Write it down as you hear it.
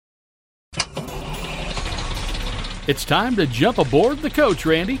It's time to jump aboard the coach,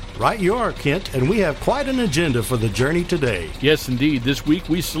 Randy. Right you are, Kent, and we have quite an agenda for the journey today. Yes, indeed. This week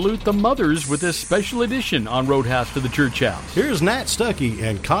we salute the mothers with this special edition on Roadhouse to the Church House. Here's Nat Stuckey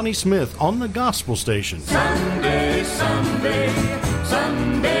and Connie Smith on the Gospel Station. Sunday, Sunday,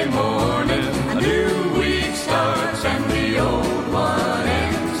 Sunday morning, a new week starts and the old one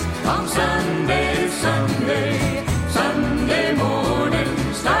ends. On Sunday, Sunday, Sunday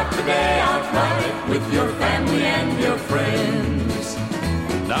morning, start the day out right with your family and your friends.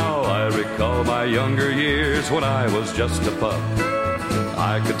 Now I recall my younger years when I was just a pup.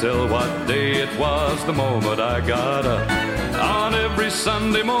 I could tell what day it was the moment I got up. On every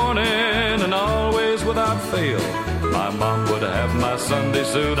Sunday morning and always without fail, my mom would have my Sunday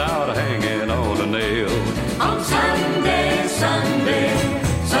suit out hanging on a nail. On Sunday, Sunday,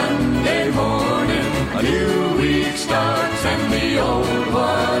 Sunday morning, a new week starts and the old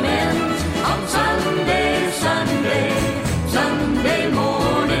one ends. On Sunday, Sunday, Sunday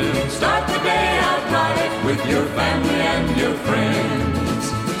morning, start the day out right with your family and your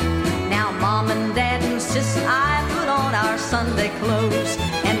friends. Now Mom and Dad insist I put on our Sunday clothes,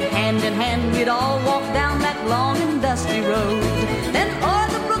 and hand in hand we'd all walk down that long and dusty road. Then o'er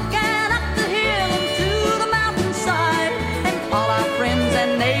the brook and up the hill and to the mountainside, and all our friends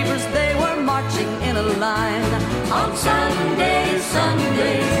and neighbors, they were marching in a line. On Sunday,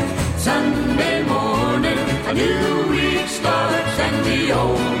 Sunday, Sunday morning, a new week starts and the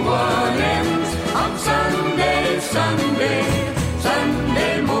old one ends. On Sunday, Sunday,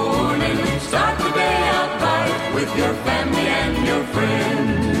 Sunday morning, start the day out right with your family and your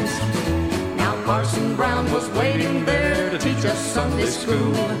friends. Now Parson Brown was waiting there to teach us Sunday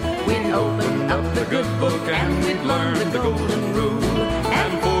school. We'd open up the good book and we'd learn the golden rule.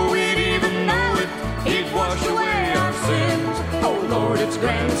 And before we'd even know it, he'd wash away our sins. Oh Lord, it's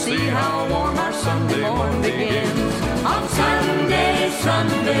grand to see how warm our Sunday morning begins. On Sunday,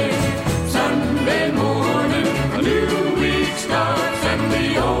 Sunday, Sunday morning, a new week starts and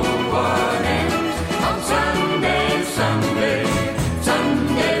the old one ends. On Sunday, Sunday,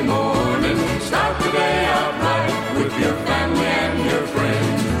 Sunday morning, start the day out right with your family and your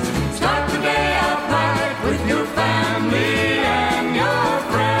friends. Start the day out right with your family and your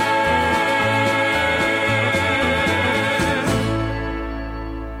friends.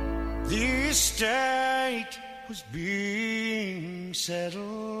 The estate was being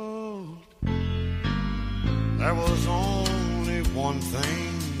settled. There was only one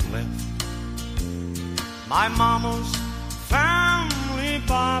thing left. My mama's family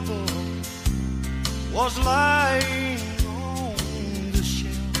Bible was lying on the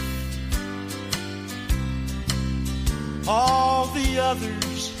shelf. All the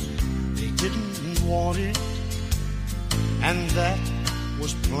others, they didn't want it, and that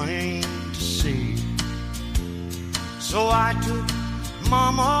was plain to see. So I took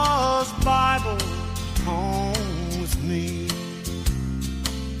Mama's Bible home with me.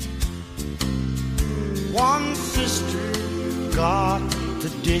 One sister got the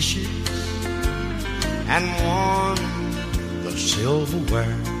dishes and one the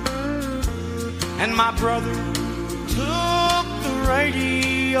silverware, and my brother took the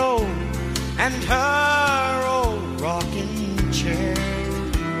radio and her old rocking chair.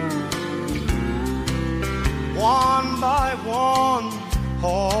 One by one,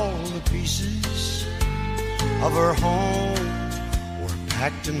 all the pieces of her home were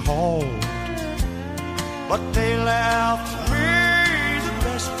packed and hauled, but they left me the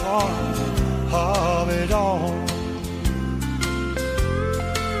best part of it all.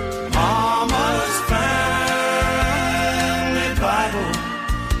 Mama's family Bible,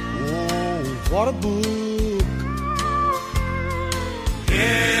 oh, what a book.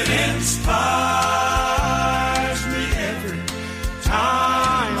 It inspires me every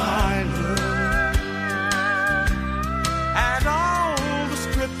time I look at all the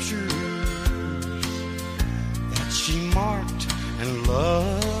scriptures that she marked and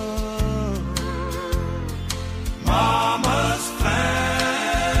loved. Mama's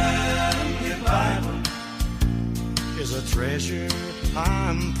family Bible is a treasure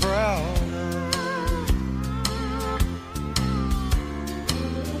I'm proud of.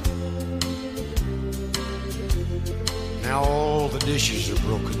 Now all the dishes are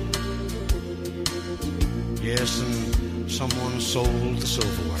broken. Yes, and someone sold the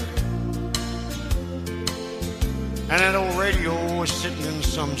silverware. And that old radio was sitting in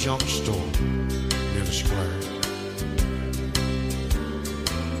some junk store near the square.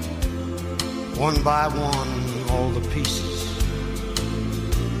 One by one, all the pieces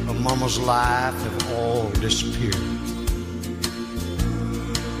of Mama's life have all disappeared.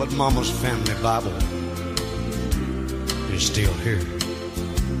 But Mama's family Bible she's still here.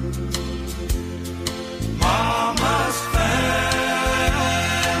 Mama's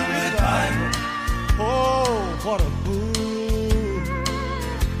Family Bible. Oh, what a book.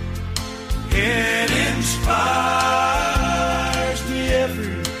 It inspires me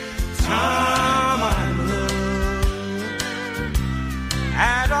every time I look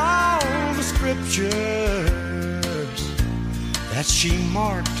at all the scriptures that she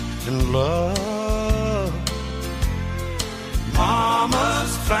marked in love.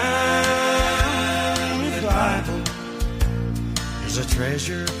 Mama's Family Bible is a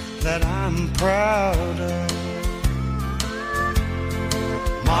treasure that I'm proud of.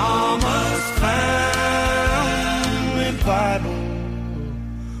 Mama's Family Bible.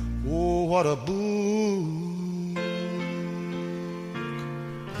 Oh, what a book.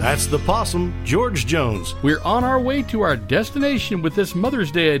 That's the possum, George Jones. We're on our way to our destination with this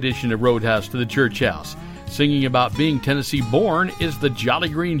Mother's Day edition of Roadhouse to the Church House. Singing about being Tennessee born is the Jolly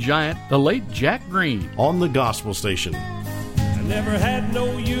Green Giant, the late Jack Green. On the gospel station. I never had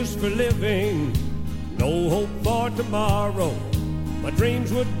no use for living, no hope for tomorrow. My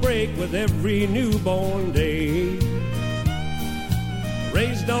dreams would break with every newborn day.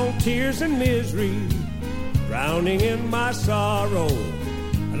 Raised on tears and misery, drowning in my sorrow,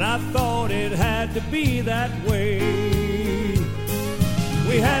 and I thought it had to be that way.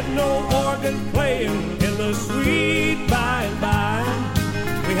 We had no organ playing in the sweet by and by.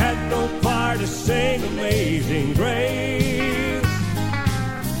 We had no choir to sing Amazing Grace.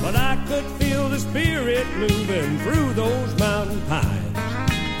 But I could feel the Spirit moving through those mountain pines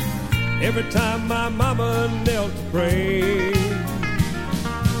every time my mama knelt to pray.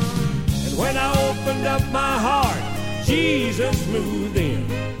 And when I opened up my heart, Jesus moved in.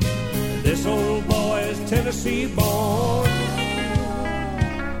 This old boy is Tennessee born,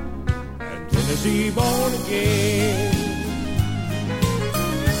 and Tennessee born again.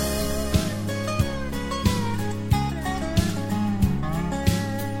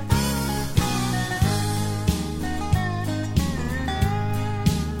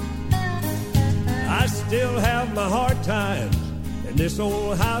 I still have my hard times in this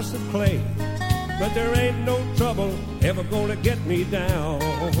old house of clay, but there ain't no trouble ever gonna get me down.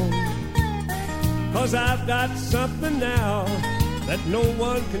 'Cause I've got something now that no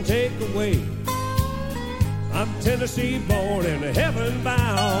one can take away. I'm Tennessee born and heaven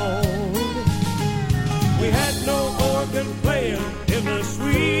bound. We had no organ playing in the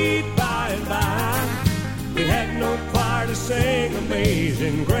sweet by and by. We had no choir to sing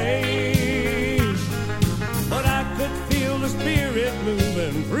Amazing Grace. But I could feel the Spirit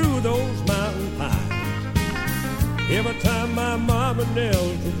moving through those mountain pines every time my mama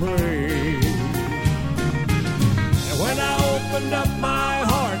knelt to pray. And when I opened up my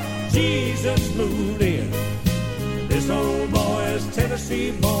heart, Jesus moved in. This old boy is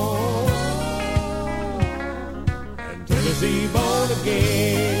Tennessee born, and Tennessee born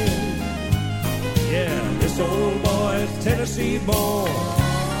again. Yeah, this old boy is Tennessee born,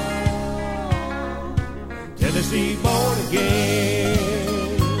 Tennessee born again.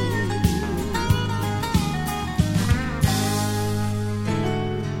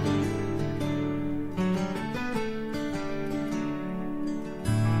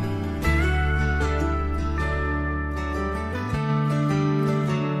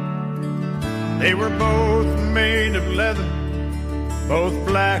 They were both made of leather, both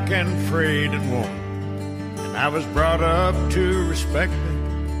black and frayed and worn, and I was brought up to respect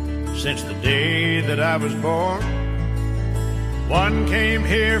them since the day that I was born. One came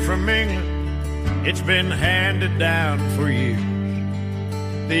here from England, it's been handed down for years.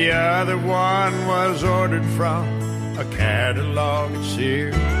 The other one was ordered from a catalog at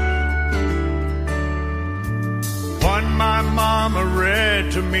Sears. One my mama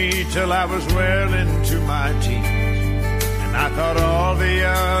read to me till I was well into my teens, and I thought all the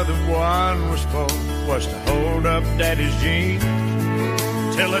other one was for was to hold up Daddy's jeans,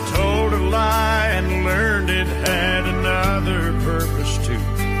 till I told a lie and learned it had another purpose too.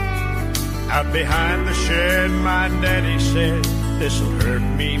 Out behind the shed my daddy said, this'll hurt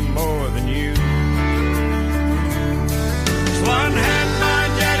me more than you. One had my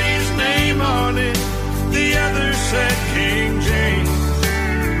daddy's name on it, the other said King James.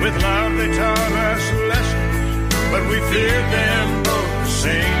 With love they taught us lessons, but we feared them both the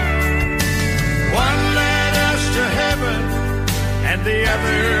same. One led us to heaven, and the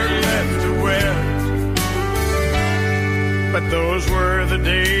other left to well. But those were the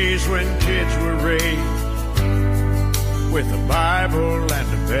days when kids were raised with a Bible and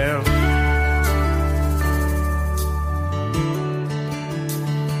a bell.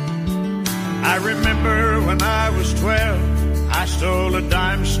 I remember when I was 12, I stole a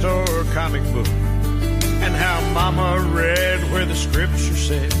dime store comic book, and how Mama read where the scripture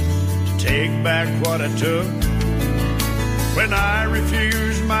said to take back what I took. When I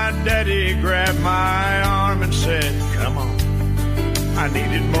refused, my daddy grabbed my arm and said, come on. I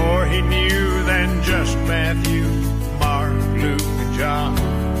needed more, he knew, than just Matthew, Mark, Luke, and John.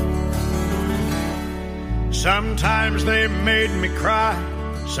 Sometimes they made me cry,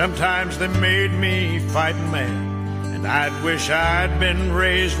 sometimes they made me fighting mad, and I'd wish I'd been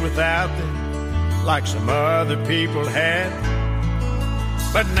raised without them like some other people had.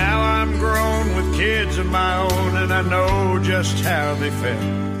 But now I'm grown with kids of my own, and I know just how they felt.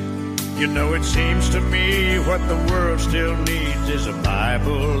 You know, it seems to me what the world still needs is a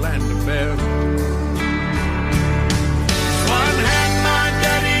Bible and a belt. One had my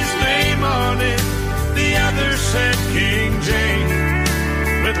daddy's name on it, the other said King James.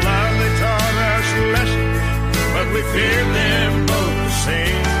 With love they taught us lessons, but we feared them both the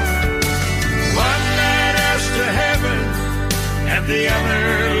same. One led us to heaven, and the other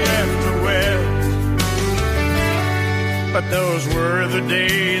left to well. But those were the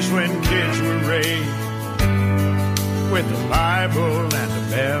days when kids were raised with a Bible and a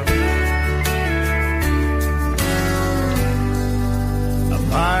belt. A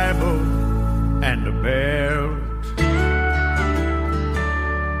Bible and a belt.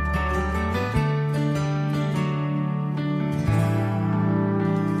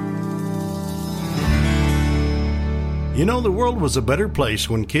 You know, the world was a better place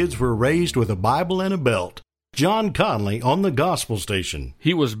when kids were raised with a Bible and a belt. John Conley on the Gospel Station.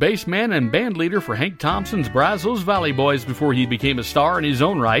 He was bassman and band leader for Hank Thompson's Brazos Valley Boys before he became a star in his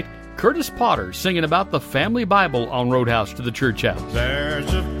own right. Curtis Potter singing about the family Bible on Roadhouse to the Church House.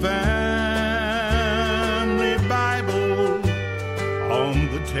 There's a family Bible on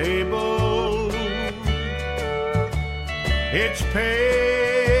the table. Its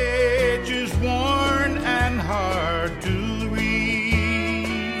pages worn and hard to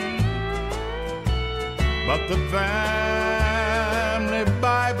read, but the family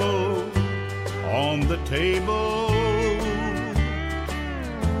Bible on the table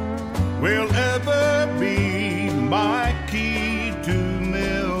will ever be my key to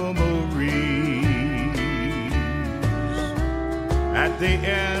memories. At the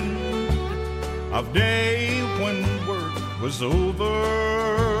end of day when work was over,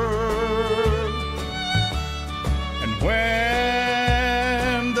 and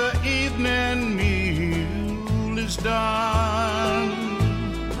when the evening meal is done,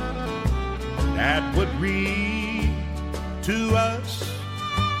 Dad would read to us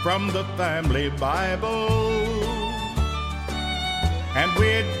from the family Bible, and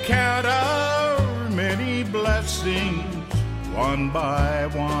we'd count our many blessings one by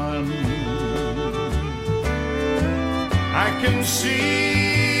one. I can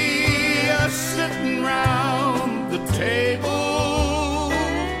see us sitting round the table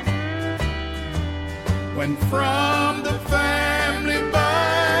when from the family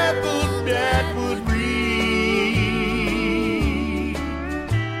Bible Dad would read,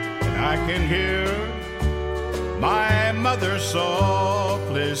 and I can hear my mother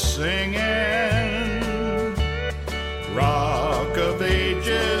softly singing, Rock of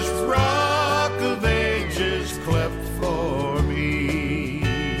Ages, cleft for me.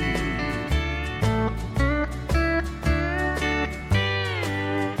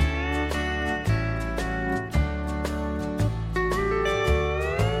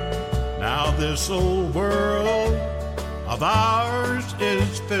 Now this old world of ours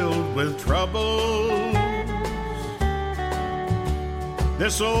is filled with troubles.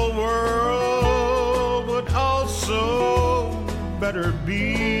 This old world would also better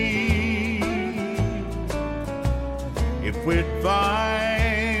be if we'd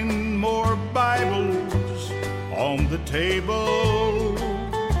find more Bibles on the table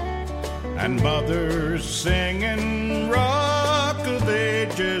and mothers singing Rock of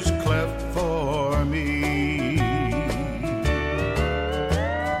Ages cleft for me.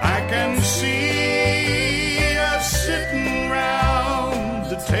 I can see us sitting round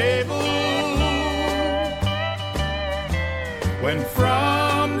the table when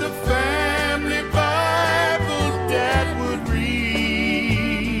from the family Bible Dad would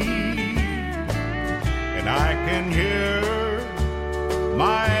read, and I can hear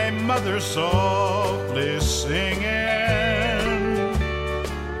my mother softly singing,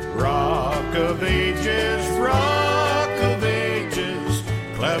 Rock of Ages,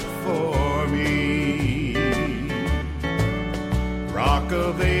 cleft for me. Rock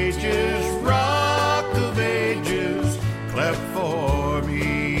of Ages, cleft for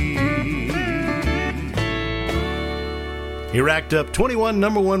me. He racked up 21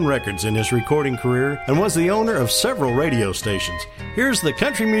 number one records in his recording career and was the owner of several radio stations. Here's the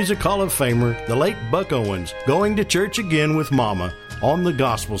Country Music Hall of Famer, the late Buck Owens, Going to Church Again with Mama on the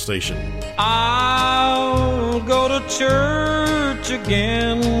Gospel Station. I'll go to church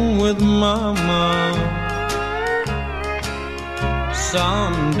again with Mama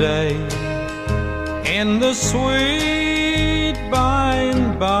someday in the sweet by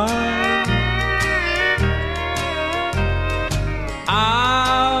and by.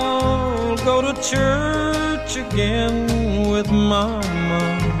 I'll go to church again with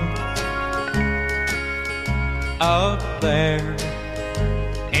Mama up there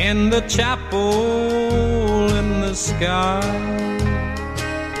in the chapel in the sky.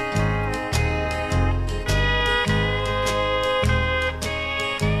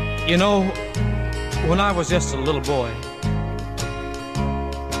 You know, when I was just a little boy,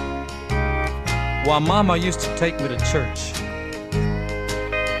 while Mama used to take me to church,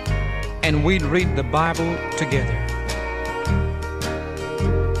 and we'd read the Bible together,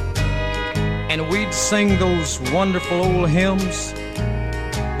 and we'd sing those wonderful old hymns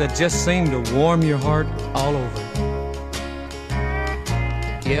that just seem to warm your heart all over.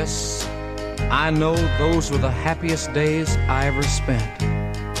 Yes, I know those were the happiest days I ever spent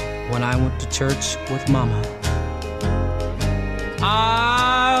when I went to church with Mama.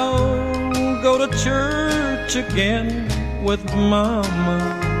 I'll go to church again with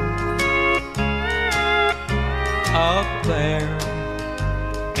Mama up there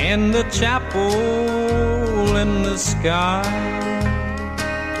in the chapel in the sky.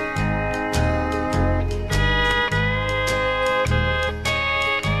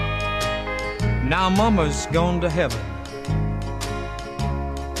 Now Mama's gone to heaven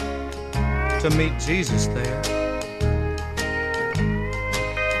to meet Jesus there,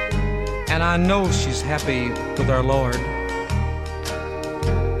 and I know she's happy with our Lord.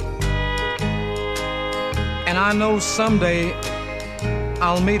 And I know someday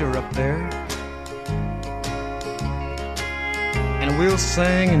I'll meet her up there, and we'll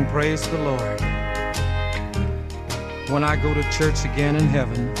sing and praise the Lord when I go to church again in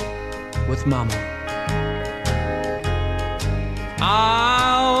heaven with Mama.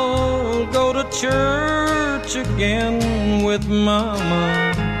 I'll go to church again with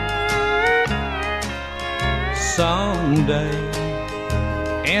Mama someday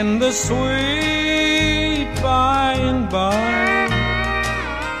in the sweet by and by.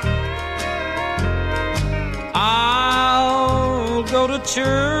 I'll go to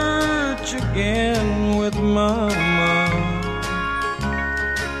church again with Mama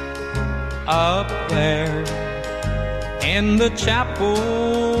up there in the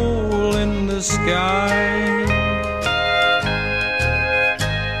chapel in the sky.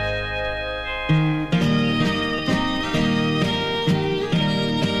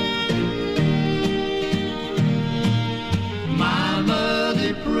 My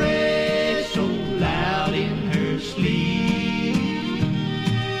mother prays so loud in her sleep.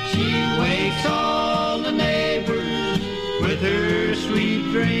 She wakes all the neighbors with her sweet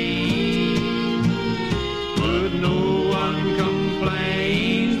dreams. But no one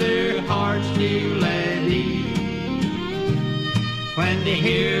complains, their hearts still at ease when they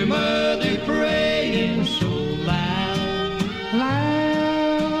hear Mother praying so loud,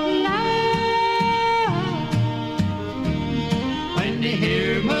 loud, loud. When they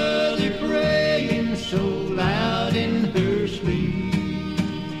hear Mother praying so loud in her sleep.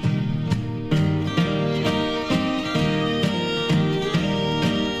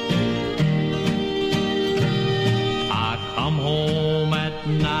 Come home at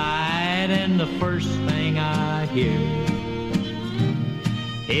night and the first thing I hear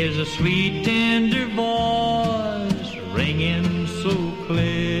is a sweet tender voice ringing so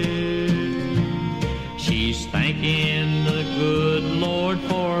clear. She's thanking the good Lord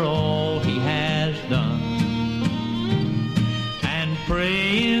for all He has done and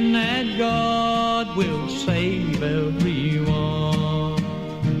praying that God will save everyone.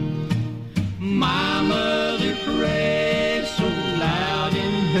 My mother prays so loud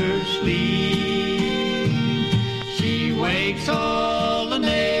in her sleep. She wakes all the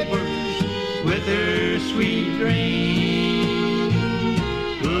neighbors with her sweet dreams.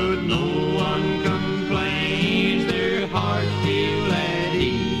 But no one complains, their hearts still at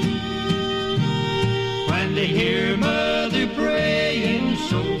ease when they hear Mother praying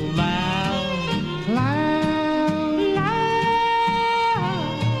so loud, loud,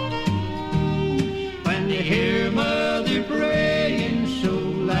 loud. When they hear Mother praying so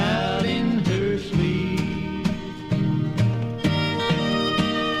loud in her sleep.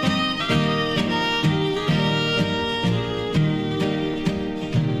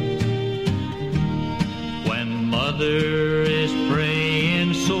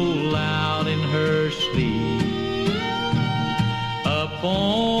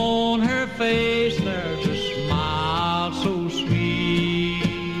 on her face there's a smile so sweet.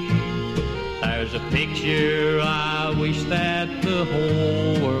 There's a picture I wish that the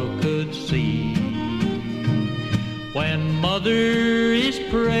whole world could see. When mother is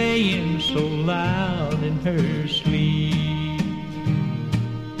praying so loud in her sleep.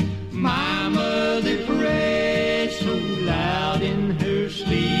 My mother prays so loud in her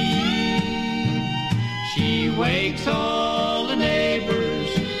sleep. She wakes all the neighbors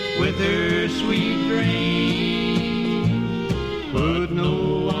with her sweet dreams. But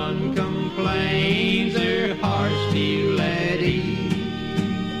no one complains, their hearts feel at ease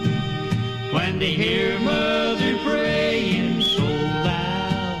when they hear mother praying so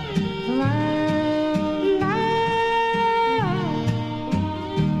loud, loud, loud.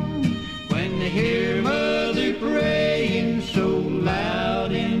 When they hear mother praying so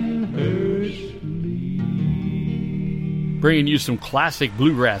loud in her sleep. Bringing you some classic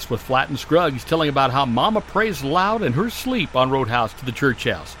bluegrass with Flatt and Scruggs, telling about how Mama prays loud in her sleep on Roadhouse to the Church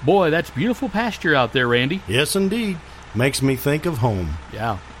House. Boy, that's beautiful pasture out there, Randy. Yes, indeed. Makes me think of home.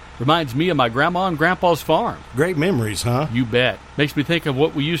 Yeah. Reminds me of my grandma and grandpa's farm. Great memories, huh? You bet. Makes me think of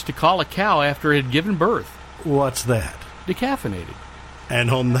what we used to call a cow after it had given birth. What's that? Decaffeinated.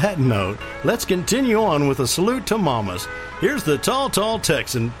 And on that note, let's continue on with a salute to mamas. Here's the tall, tall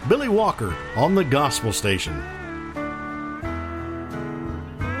Texan, Billy Walker, on the gospel station.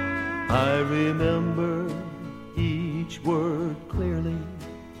 I remember each word clearly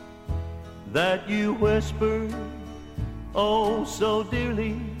that you whispered, oh, so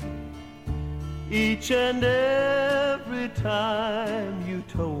dearly. Each and every time you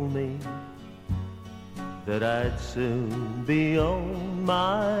told me that I'd soon be on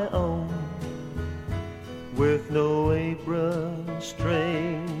my own, with no apron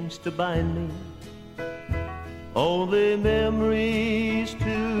strings to bind me, only memories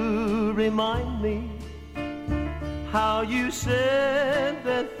to remind me how you said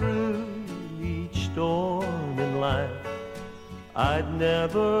that through each storm in life I'd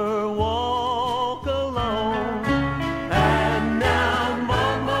never walk alone. And now,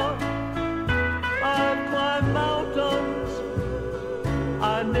 Mama, I've climbed mountains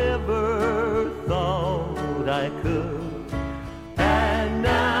I never thought I could. And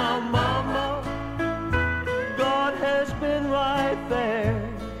now, Mama, God has been right there,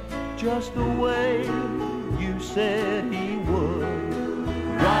 just the way you said He would,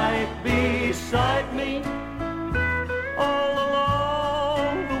 right beside me all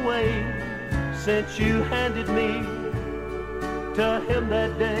along the way, since you handed me to Him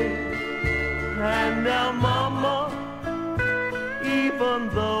that day. And now, Mama, even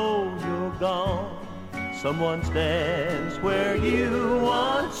though you're gone, someone stands where you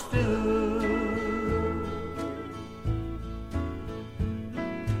once stood.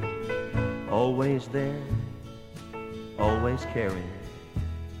 Always there, always caring.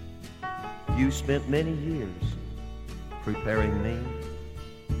 You spent many years preparing me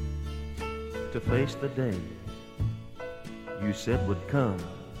to face the day you said would come,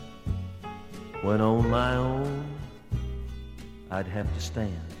 when on my own I'd have to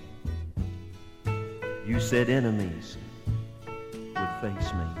stand. You said enemies would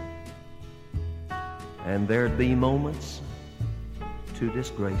face me, and there'd be moments to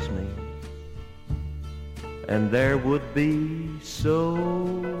disgrace me, and there would be so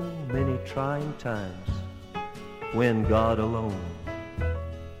many trying times when God alone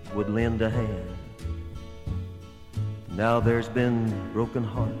would lend a hand. Now there's been broken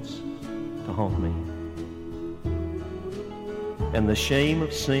hearts to haunt me, and the shame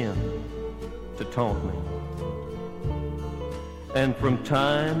of sin to taunt me. And from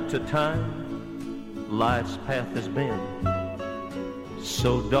time to time, life's path has been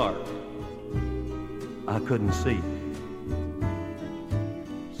so dark I couldn't see.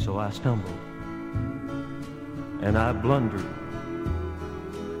 So I stumbled and I blundered,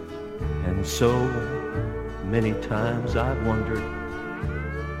 and so many times I've wondered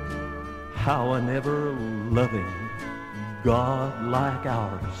how an ever-loving God like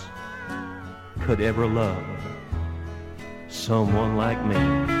ours could ever love someone like me.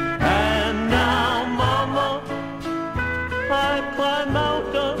 And now, Mama, I've climbed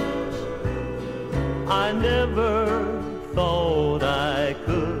mountains I never thought I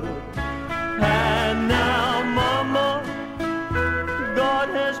could. And now, Mama, God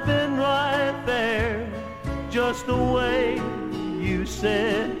has been right there, just the way you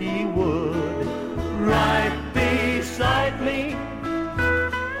said He would, right beside me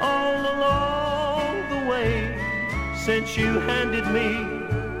all along the way, since you handed me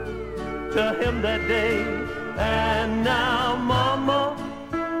to Him that day. And now, Mama,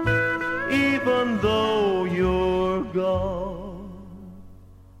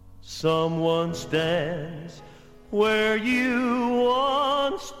 someone stands where you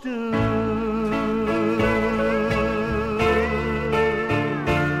once stood.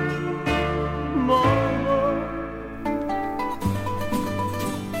 Mama,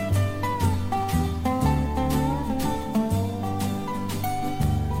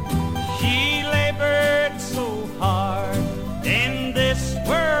 she labored so hard in this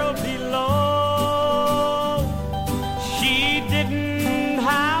world below. She didn't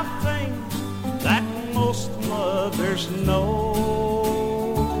have things that most mothers know.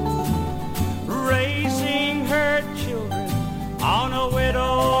 Raising her children on a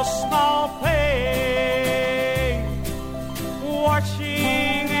widow's small pay,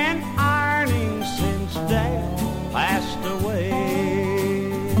 washing and ironing since Dad passed away.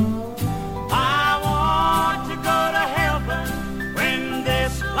 I want to go to heaven when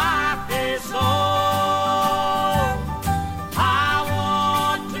this life is over. I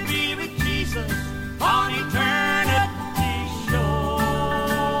want to be with Jesus on eternity's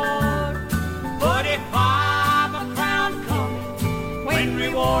shore. But if I've a crown coming when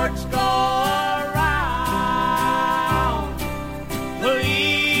rewards go around,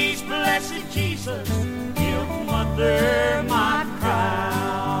 please, blessed Jesus, give Mother my crown.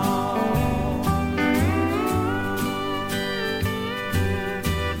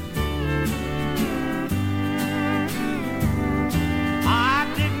 I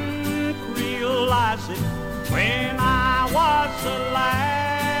didn't realize it when I was a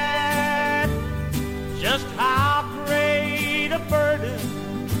lad, just how great a burden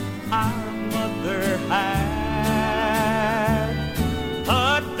our mother had.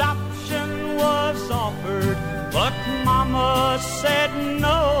 Adoption was offered, but Mama said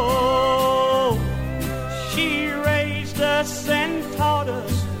no. She raised us and taught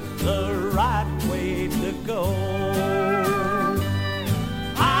us the right way to go.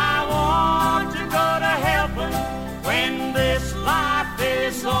 I want to go to heaven when this life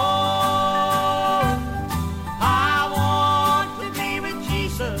is over. I want to be with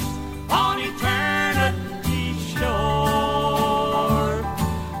Jesus on eternity's shore.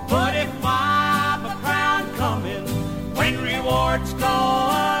 But if I've a crown coming when rewards go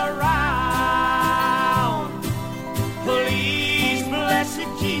around, please, blessed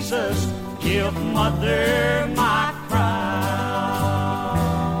Jesus, give Mother my crown.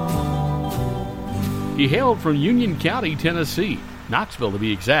 He hailed from Union County, Tennessee, Knoxville to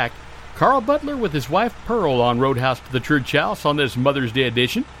be exact. Carl Butler with his wife Pearl on Roadhouse to the Church House on this Mother's Day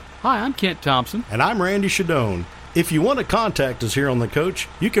edition. Hi, I'm Kent Thompson. And I'm Randy Shadoan. If you want to contact us here on The Coach,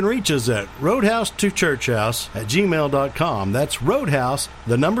 you can reach us at roadhouse2churchhouse@gmail.com. That's roadhouse,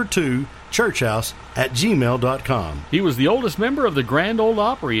 the number 2, churchhouse@gmail.com. He was the oldest member of the Grand Ole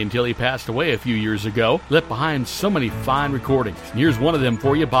Opry until he passed away a few years ago, left behind so many fine recordings. And here's one of them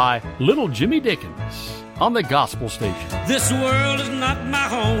for you by Little Jimmy Dickens on the Gospel Station. This world is not my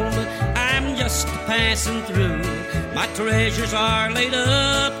home, I'm just passing through. My treasures are laid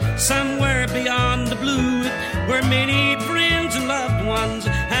up somewhere beyond the blue, where many friends and loved ones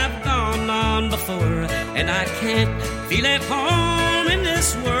have gone on before, and I can't feel at home in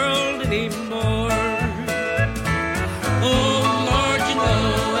this world anymore. Oh Lord, you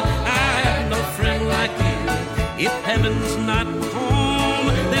know I have no friend like you. If heaven's not home,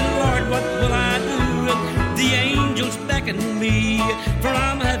 then Lord, what will I do? The angels beckon me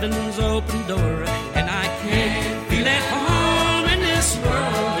from heaven's open door, and I can't feel at home in this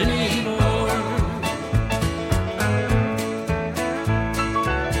world anymore.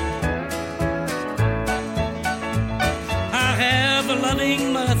 I have a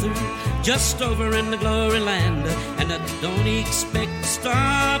loving mother just over in the glory land, and I don't expect to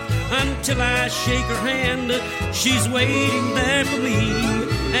stop until I shake her hand. She's waiting there for me,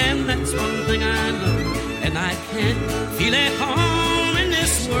 and that's one thing I know. And I can't feel at home in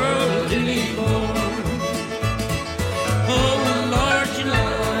this world anymore. Oh Lord, you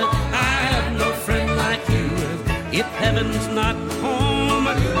know I have no friend like you. If heaven's not home,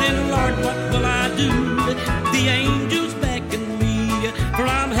 then Lord, what will I do? The angels beckon me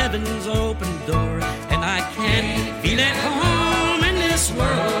from heaven's open door, and I can't feel at home in this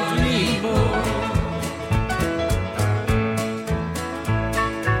world anymore.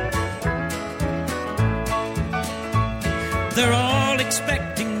 They're all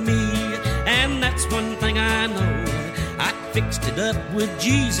expecting me, and that's one thing I know. I fixed it up with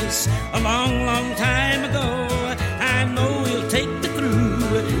Jesus a long, long time ago. I know he'll take me through,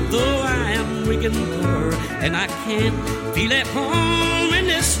 though I am weak and poor, and I can't feel at home in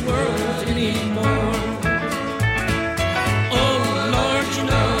this world anymore. Oh Lord, you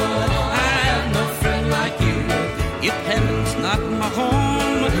know I have no friend like you. If heaven's not my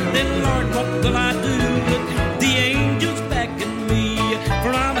home, then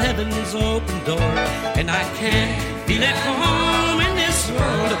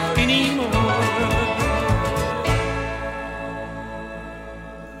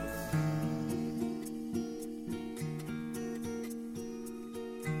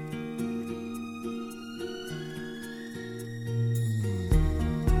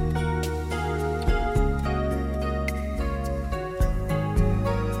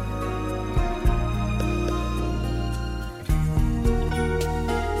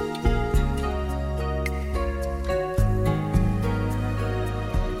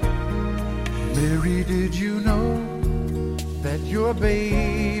Mary, did you know that your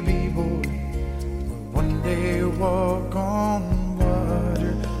baby boy will one day walk on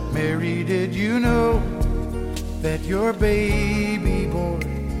water? Mary, did you know that your baby boy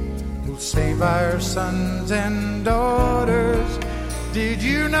will save our sons and daughters? Did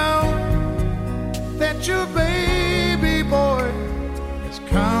you know that your baby boy has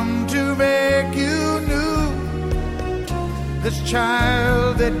come to make you new? This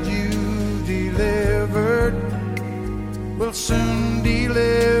child that you delivered will soon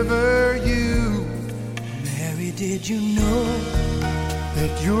deliver you. Mary, did you know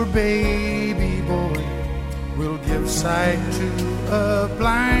that your baby boy will give sight to a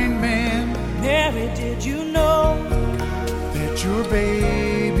blind man? Mary, did you know that your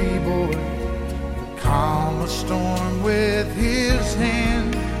baby boy will calm a storm with his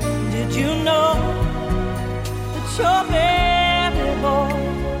hand? Did you know that your baby boy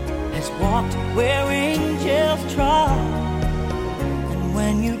has walked where angels trod? And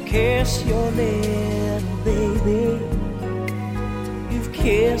when you kiss your little baby, you've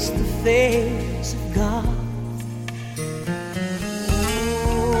kissed the face of God.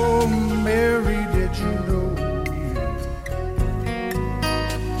 Oh, Mary, did you know?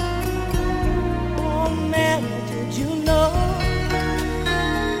 Oh, Mary, did you know?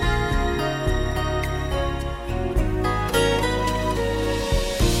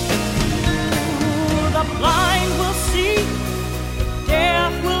 The blind will see, the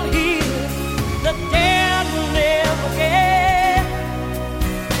deaf will hear, the dead will live again.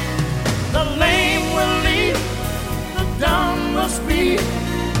 The lame will leap, the dumb will speak,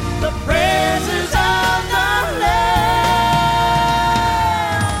 the praises of the Lamb.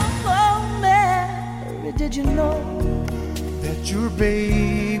 Oh, Mary, did you know that your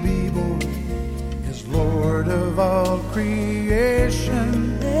baby boy is Lord of all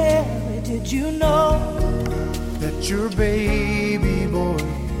creation? Mary, did you know that your baby boy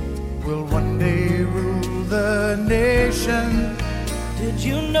will one day rule the nation? Did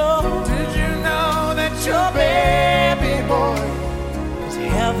you know? Did you know that your baby boy is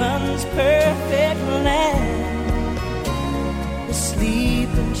heaven's perfect lamb? The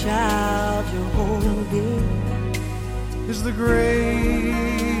sleeping child you're holding is the great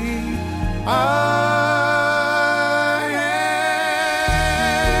I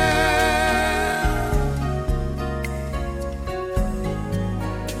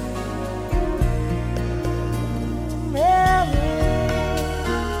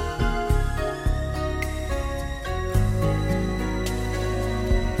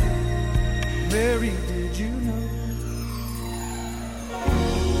Mary, did you know?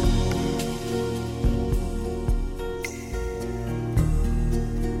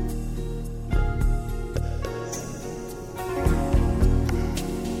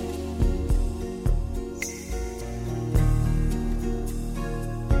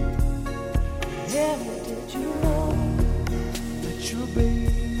 Mary, did you know that your baby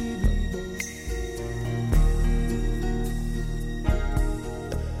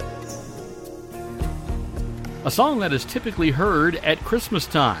A song that is typically heard at Christmas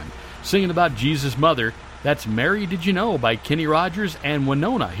time, singing about Jesus' mother. That's Mary Did You Know by Kenny Rogers and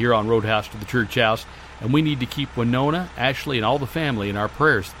Winona here on Roadhouse to the Church House. And we need to keep Winona, Ashley, and all the family in our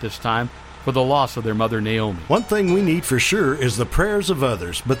prayers at this time for the loss of their mother Naomi. One thing we need for sure is the prayers of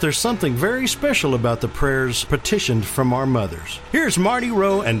others, but there's something very special about the prayers petitioned from our mothers. Here's Marty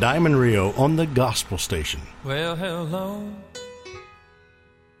Rowe and Diamond Rio on the Gospel Station. Well, hello.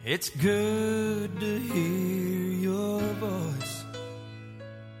 It's good to hear your voice.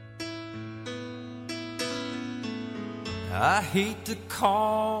 I hate to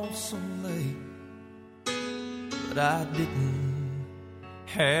call so late, but I didn't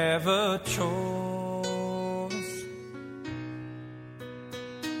have a choice.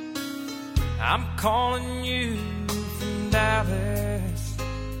 I'm calling you from Dallas,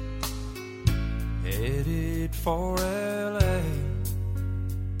 headed for LA.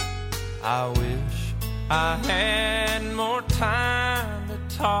 I wish I had more time to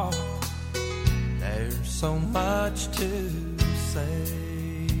talk. There's so much to say.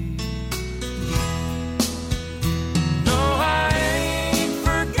 No, I ain't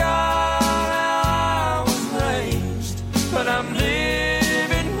forgot how I was raised, but I'm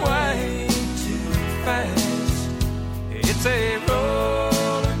living way too fast. It's a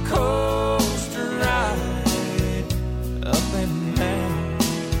roller coaster ride up and down.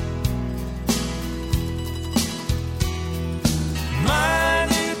 My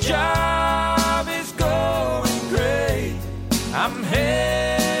new job is going great. I'm headed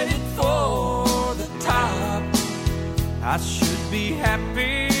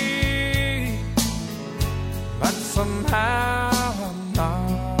somehow I'm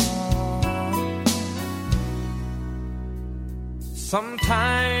not.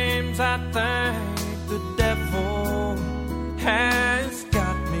 Sometimes I think the devil has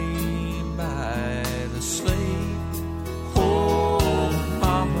got me by the sleeve. Oh,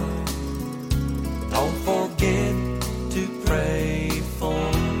 mama, don't forget to pray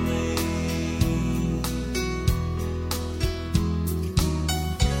for me.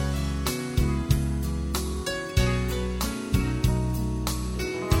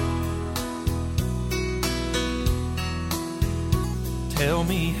 Tell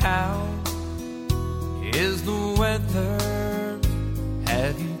me, how is the weather?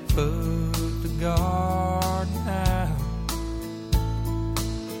 Have you put the garden out?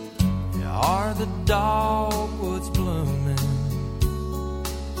 Are the dogwoods blooming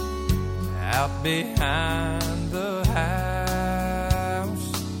out behind the house?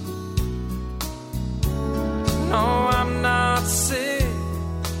 No, I'm not sick,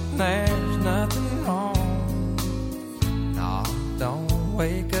 there's nothing wrong. No, don't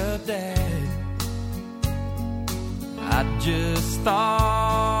wake up, Dad. I just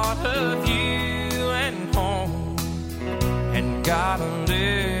thought of you and home and got a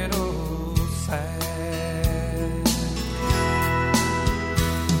little sad.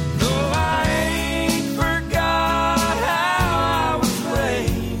 Though I ain't forgot how I was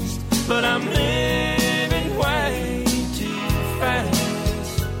raised, but I'm living way too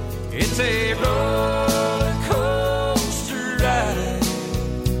fast. It's a roller coaster ride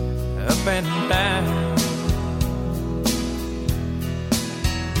up and down.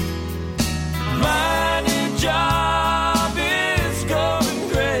 My new job is going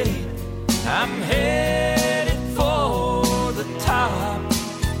great. I'm headed for the top.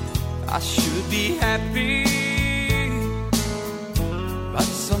 I should be happy, but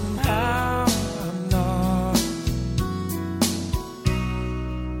somehow I'm not.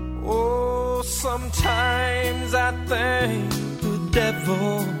 Oh, sometimes I think the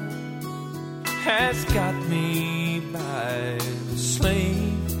devil has got me by the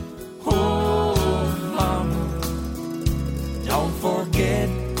sleeve. Oh, mama, don't forget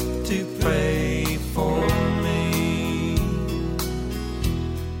to pray for me.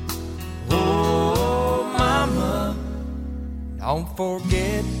 Oh, mama, don't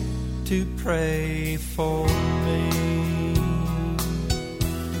forget to pray for me.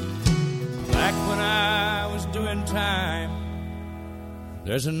 Back when I was doing time,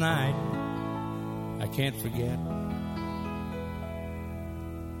 there's a night I can't forget.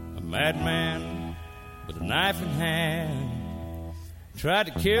 Madman with a knife in hand tried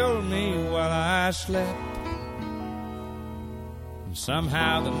to kill me while I slept, and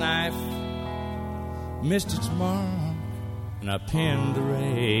somehow the knife missed its mark, and I pinned the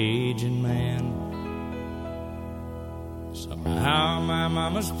raging man. Somehow my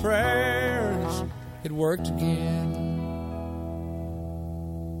mama's prayers, it worked again.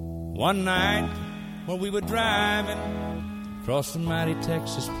 One night when we were driving across the mighty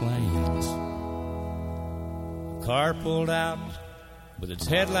Texas plains, a car pulled out with its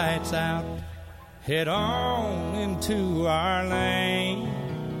headlights out, head on into our lane.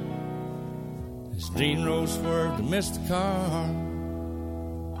 As Dean Rose swerved to miss the car,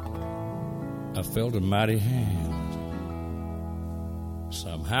 I felt a mighty hand.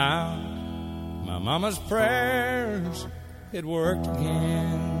 Somehow my mama's prayers, it worked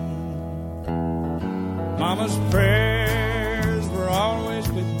again. Mama's prayers were always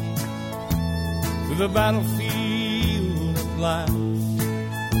with me through the battlefield of life.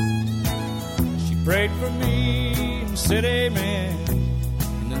 She prayed for me and said amen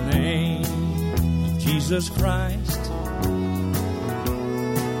in the name of Jesus Christ.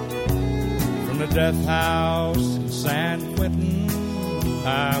 From the death house in San Quentin,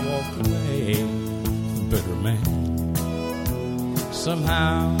 I walked away a bitter man.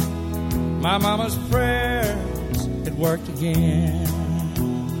 Somehow my mama's prayers, it worked again.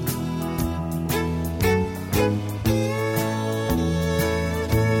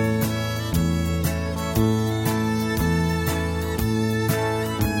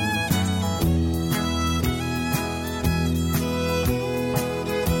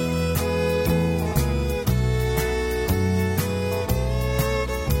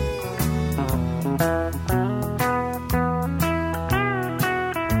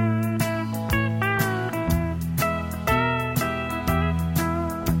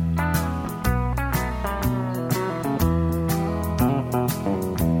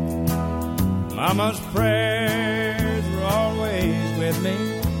 Mama's prayers were always with me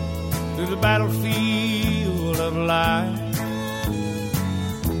through the battlefield of life.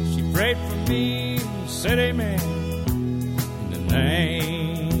 She prayed for me and said amen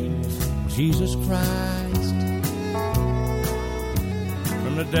name, Jesus Christ.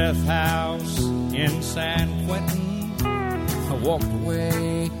 From the death house in San Quentin, I walked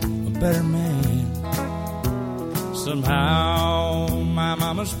away a better man. Somehow my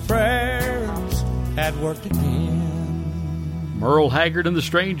mama's prayers had worked again. Merle Haggard and the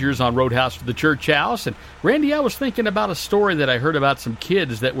Strangers on Roadhouse to the Church House. And Randy, I was thinking about a story that I heard about some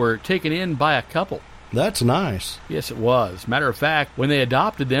kids that were taken in by a couple. That's nice. Yes, it was. Matter of fact, when they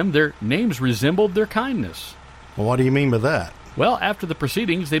adopted them, their names resembled their kindness. Well, what do you mean by that? Well, after the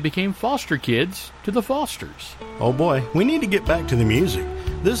proceedings, they became foster kids to the Fosters. Oh boy, we need to get back to the music.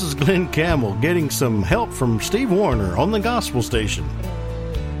 This is Glenn Campbell getting some help from Steve Warner on the gospel station.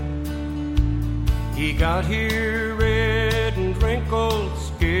 He got here red and wrinkled,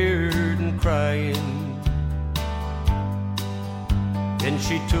 scared and crying. Then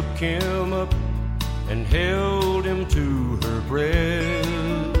she took him up and held him to her breast.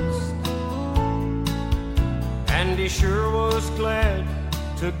 And he sure was glad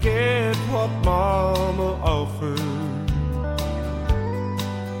to get what Mama offered.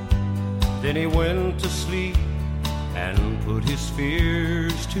 Then he went to sleep and put his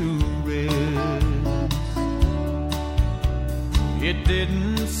fears to rest. It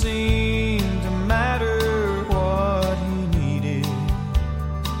didn't seem to matter what he needed.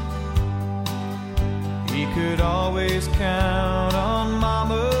 He could always count on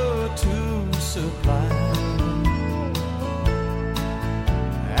Mama to supply.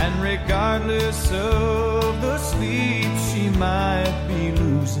 And regardless of the sleep she might be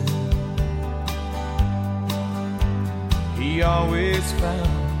losing, he always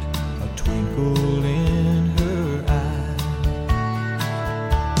found a twinkle in her eye.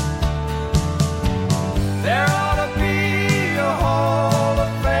 There ought to be a hall of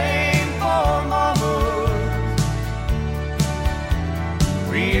fame for mamas,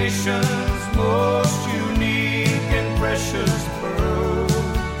 creation's most unique and precious pearl.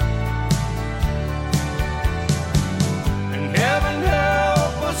 And heaven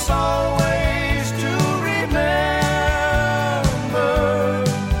help us always to remember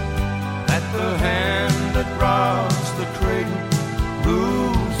rocks the cradle,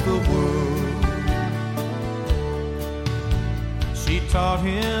 rules the world. She taught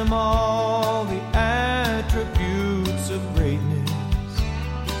him all the attributes of greatness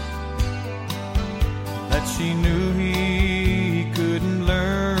that she knew he couldn't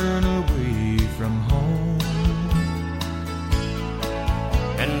learn away from home.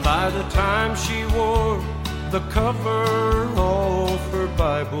 And by the time she wore the cover of her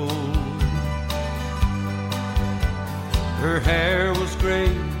Bible, her hair was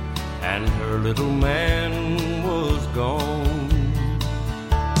gray and her little man was gone.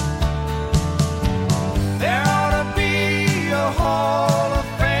 There ought to be a hall of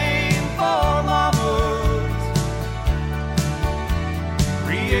fame for mamas,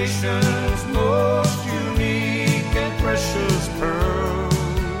 creation's most unique and precious pearl.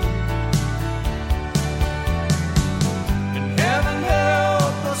 And heaven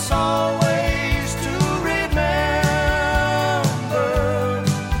help us always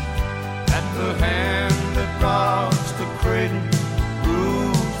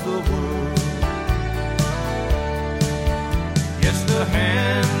the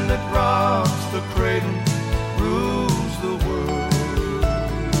hand that rocks the cradle rules the world.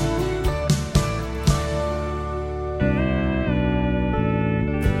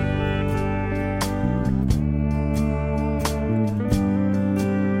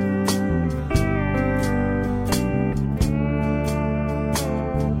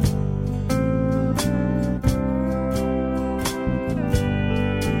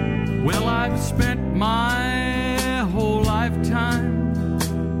 Well, I've spent my whole lifetime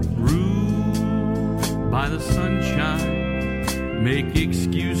by the sunshine, make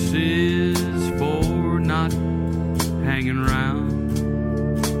excuses for not hanging around.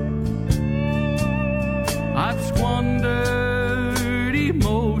 I've squandered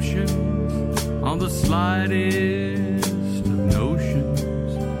emotions on the slightest of notions,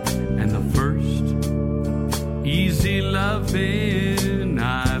 and the first easy loving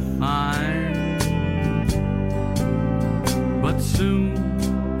I find. But soon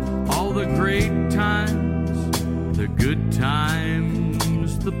all the great times, the good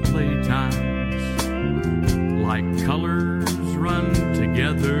times, the play times, like colors run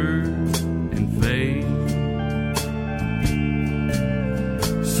together and fade.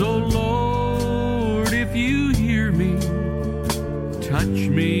 So Lord, if you hear me, touch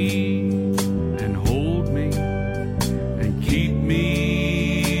me and hold me and keep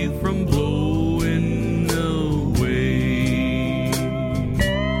me from blowing away.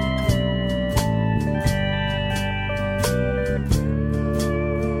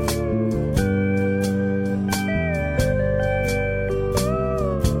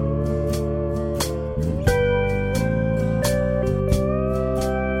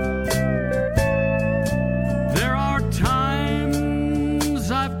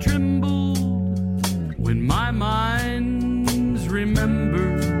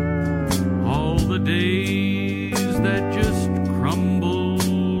 remember all the days that just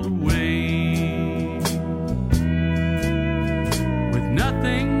crumbled away, with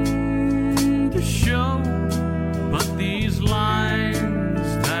nothing to show but these lines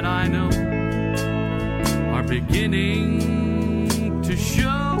that I know are beginning to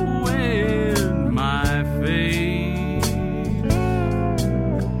show in my face.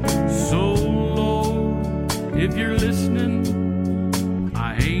 So Lord, if you're listening,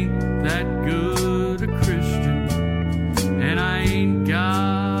 I ain't that good a Christian, and I ain't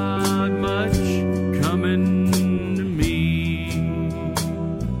got much coming to me.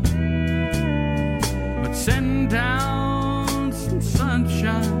 But send down some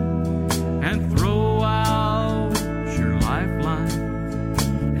sunshine and throw out your lifeline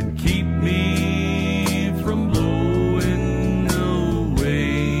and keep me from blowing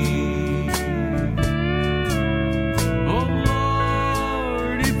away. Oh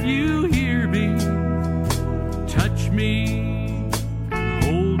Lord, if you hear me, touch me and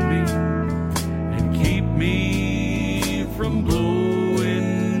hold me and keep me from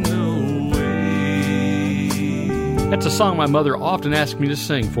blowing away. That's a song my mother often asked me to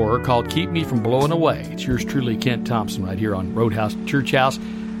sing for her, called Keep Me From Blowing Away. It's yours truly, Kent Thompson, right here on Roadhouse Church House.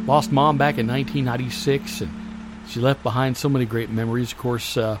 Lost Mom back in 1996, and she left behind so many great memories. Of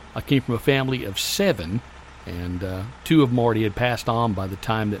course, I came from a family of 7, and 2 of them already had passed on by the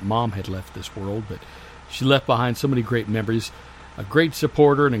time that Mom had left this world, but she left behind so many great memories. A great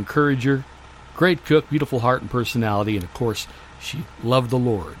supporter and encourager, great cook, beautiful heart and personality, and of course, she loved the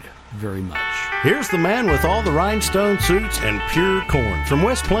Lord very much. Here's the man with all the rhinestone suits and pure corn. From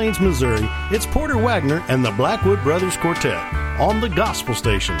West Plains, Missouri, it's Porter Wagner and the Blackwood Brothers Quartet on the Gospel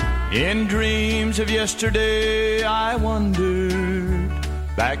Station. In dreams of yesterday, I wandered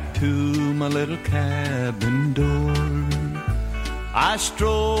back to my little cabin door. I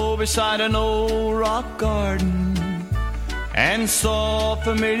strolled beside an old rock garden and saw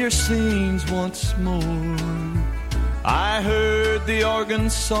familiar scenes once more. I heard the organ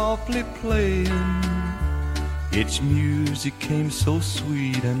softly playing. Its music came so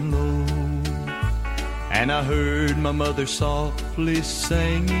sweet and low. And I heard my mother softly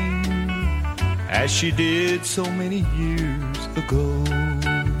singing, as she did so many years ago.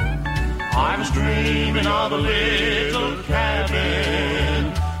 I was dreaming of a little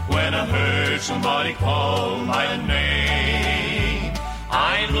cabin when I heard somebody call my name.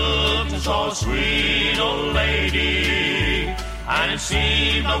 I looked and saw a sweet old lady, and it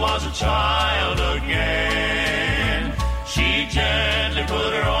seemed I was a child again. She gently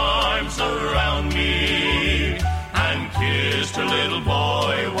put her arms around me and kissed her little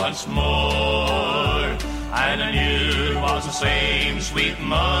boy once more. And I knew it was the same sweet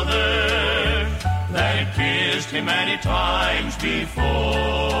mother that had kissed me many times before.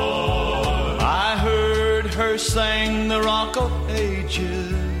 I heard her sing the Rock of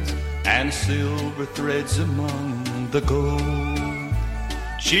Ages and silver threads among the gold.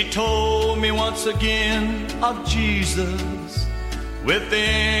 She told me once again of Jesus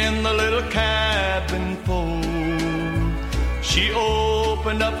within the little cabin fold. She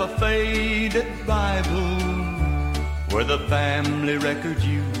opened up a faded Bible where the family record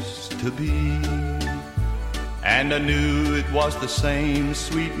used to be, and I knew it was the same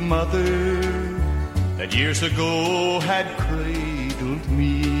sweet mother that years ago had cradled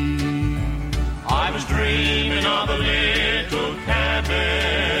me. I was dreaming of a little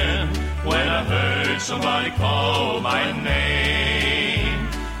cabin when I heard somebody call my name.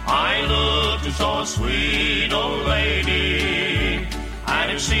 I looked and saw a sweet old lady,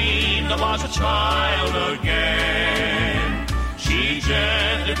 and it seemed I was a child again. She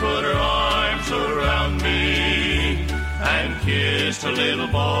gently put her arms around me and kissed her little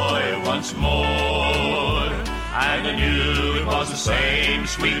boy once more. And I knew it was the same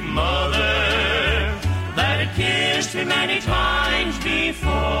sweet mother that had kissed me many times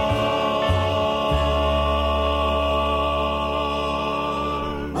before.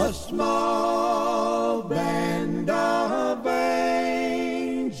 A small band of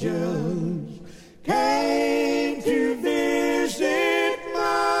angels came to visit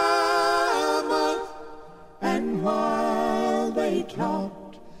Mama, and while they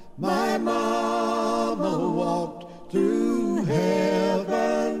talked, my mama walked through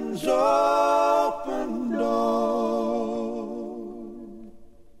heaven's open door.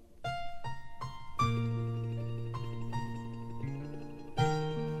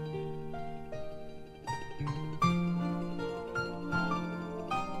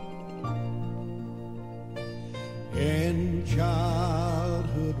 In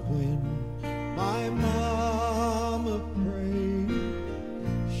childhood when my mama prayed,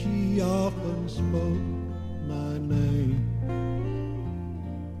 one spoke my name,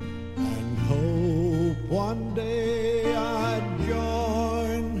 and hope one day I'd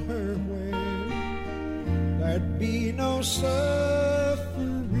join her where there'd be no suffering.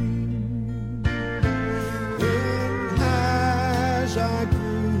 Then as I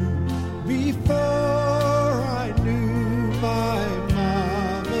grew, before I knew my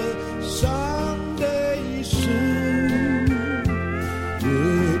mama, someday soon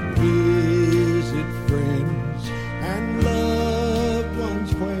would visit friends and loved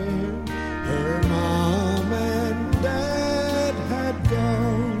ones where her mom and dad had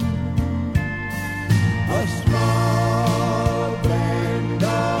gone. A small band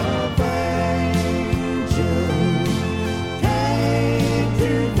of angels came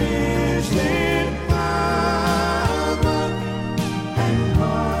to visit mama, and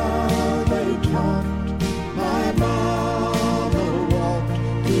while they talked, my mama walked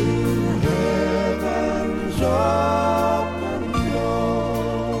to heaven's open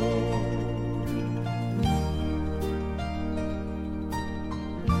door.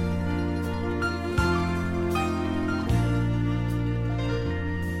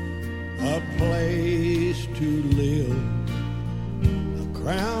 A place to live, a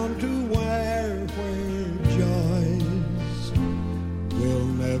crown to wear, where joys will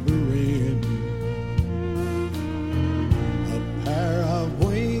never end. A pair of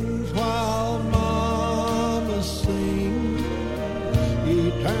wings while mama sings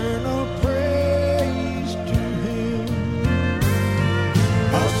eternal praise to him.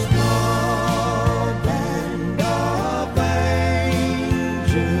 A small band of angels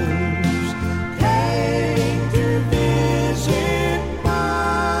came to visit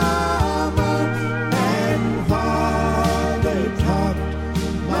mama, and while they talked,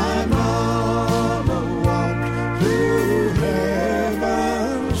 my mama walked through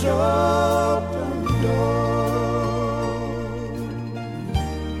heaven's open door.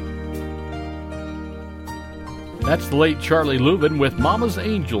 That's the late Charlie Leuven with Mama's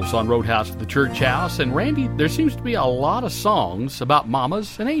Angels on Roadhouse to the Church House. And Randy, there seems to be a lot of songs about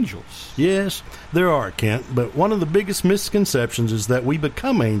mamas and angels. Yes, there are, Kent, but one of the biggest misconceptions is that we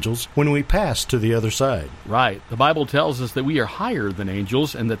become angels when we pass to the other side. Right. The Bible tells us that we are higher than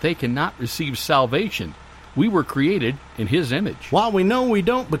angels and that they cannot receive salvation. We were created in His image. While we know we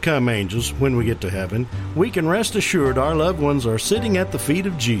don't become angels when we get to heaven, we can rest assured our loved ones are sitting at the feet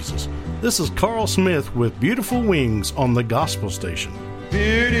of Jesus. This is Carl Smith with Beautiful Wings on the Gospel Station.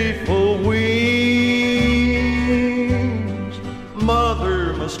 Beautiful wings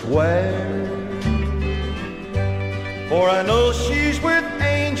mother must wear, for I know she's with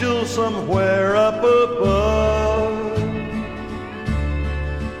angels somewhere up above.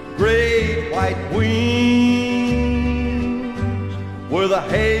 Great white wings with a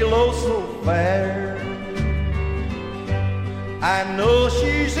halo so fair. I know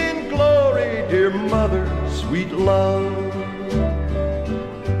she's in glory, dear mother, sweet love.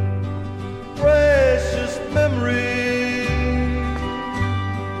 Precious memories,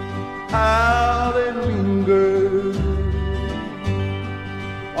 how they linger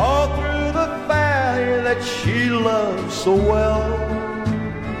all through the valley that she loves so well.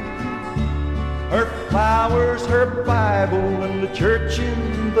 Her flowers, her Bible, and the church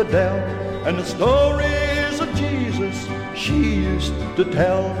in the dell, and the stories of Jesus she used to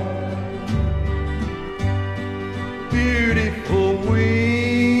tell. Beautiful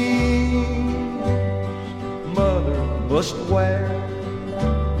wings mother must wear,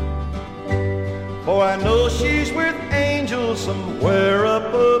 for I know she's with angels somewhere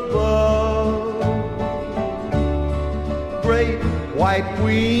up above. Great white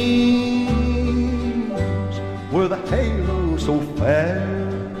wings with a halo so fair.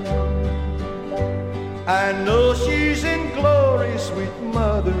 I know she's in glory, sweet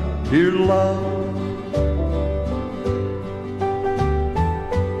mother, dear love.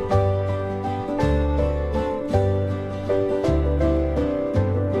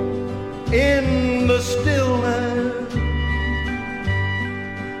 In the stillness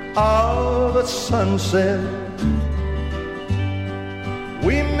of the sunset,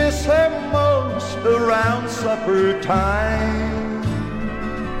 we miss her most around supper time.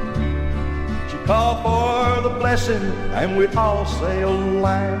 She called for the blessing and we'd all say a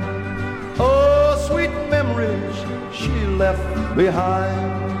line. Oh, sweet memories she left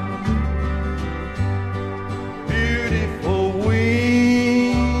behind. Beautiful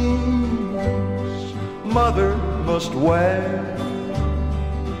wings mother must wear,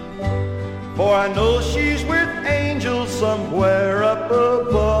 for I know she's with angels somewhere up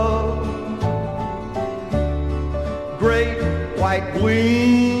above. Great white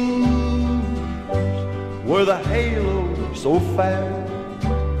wings where the halo's so fair.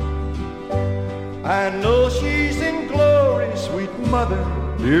 I know she's in glory, sweet mother,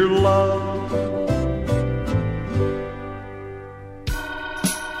 dear love.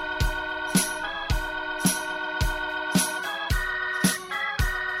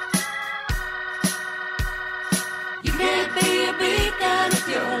 You can't be a beacon if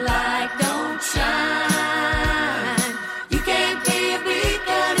your light don't shine. You can't be a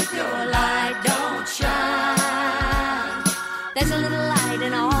beacon if your light don't shine. There's a little light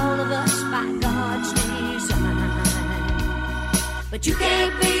in all of us by God's design. But you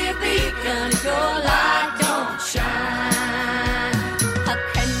can't be a beacon if your light don't shine. How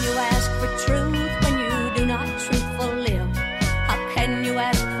can you ask for truth when you do not truthful live? How can you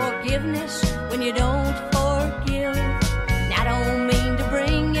ask forgiveness when you don't forgive? And I don't mean to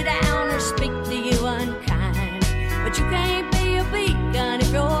bring you down or speak to you unkind, but you can't be a beacon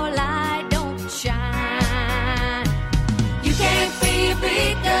if your light don't shine. You can't be a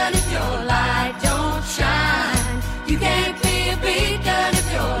beacon if your light don't shine. You can't be a beacon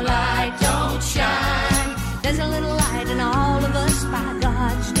if your light don't shine. There's a little light in all of us by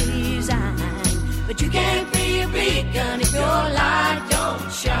God's design, but you can't be a beacon if your light don't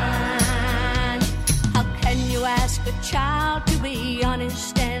shine. How can you ask a child to be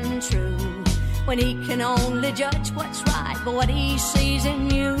honest and true when he can only judge what's right by what he sees in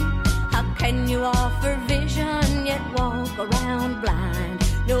you? How can you offer vision yet walk around blind?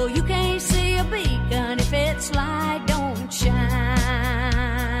 No, you can't see a beacon if its light don't shine.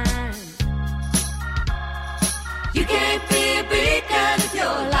 You can't be a beacon if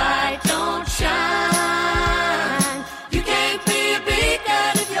your light don't shine. You can't be a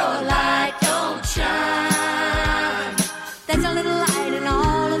beacon if your light don't shine. There's a little light in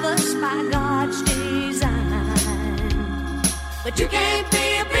all of us by God's design, but you can't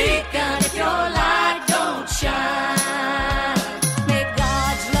be a beacon if your light don't shine. May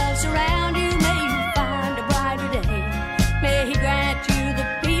God's love surround you, may you find a brighter day. May He grant you the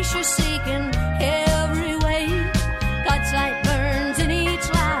peace you're seeking every way. God's light burns in each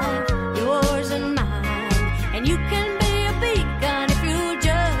life, yours and mine, and you can be a beacon if you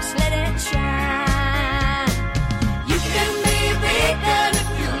just let it shine. You can be a beacon if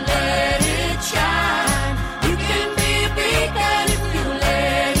you let it shine. You can be a beacon if you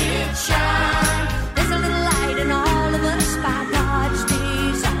let it shine. There's a little light in all of us by God's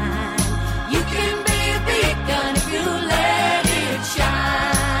design. You can be a beacon if you let it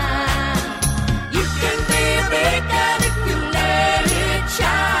shine. You can be a beacon if you let it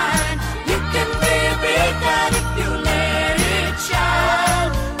shine. You can be a beacon if you let it shine.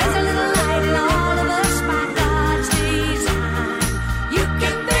 There's a little light in all of us by God's design. You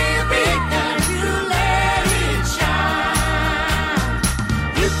can be a beacon if you let it shine.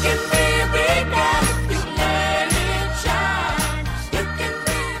 You can be a beacon if you let it shine. You can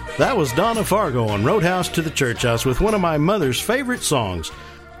be a That was Donna Fargo on Roadhouse to the Church House with one of my mother's favorite songs.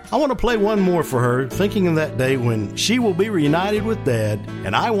 I want to play one more for her, thinking of that day when she will be reunited with Dad,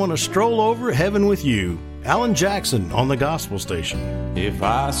 and I want to stroll over heaven with you. Alan Jackson on the Gospel Station. If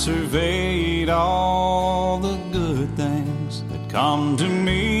I surveyed all the good things that come to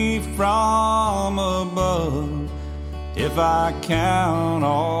me from above, if I count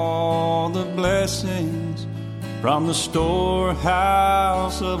all the blessings from the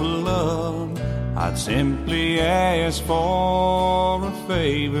storehouse of love, I'd simply ask for a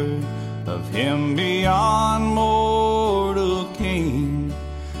favor of Him beyond mortal king,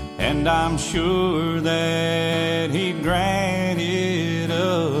 and I'm sure that He'd grant it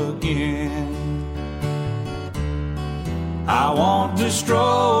again. I want to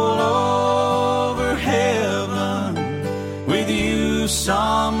stroll over heaven with you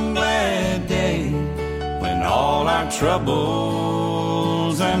some glad day, when all our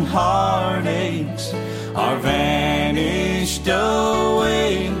troubles and heartaches are vanished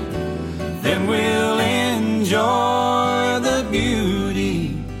away. Then we'll enjoy the beauty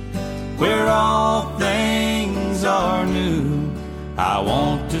where all things are new. I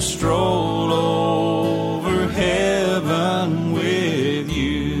want to stroll over heaven with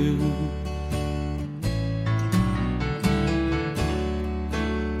you.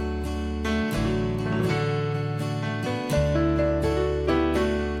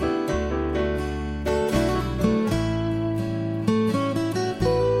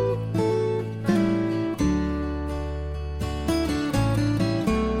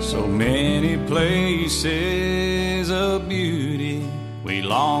 So many places of beauty we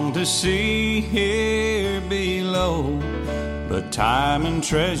long to see here below, but time and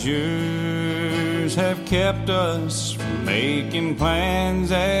treasures have kept us from making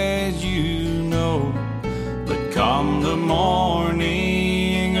plans, as you know.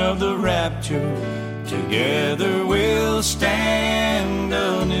 of the rapture, together we'll stand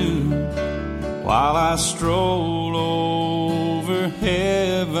anew, while I stroll over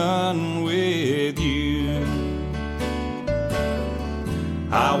heaven with you.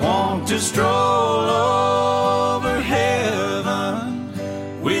 I want to stroll over heaven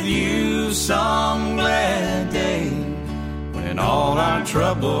with you some glad day, when all our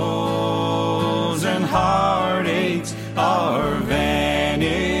troubles and heartaches are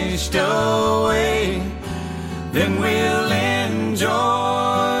vanished away. Then we'll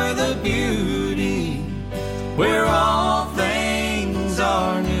enjoy the beauty where all things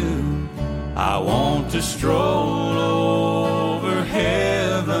are new. I want to stroll over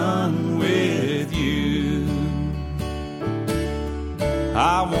heaven with you.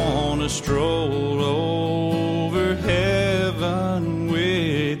 I want to stroll over heaven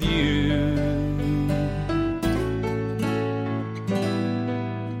with you.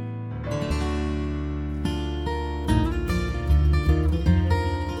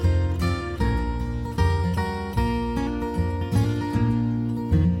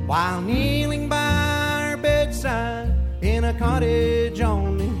 While kneeling by our bedside in a cottage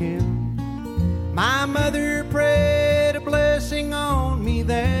on the hill, my mother prayed a blessing on me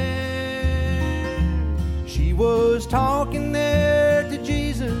there. She was talking there to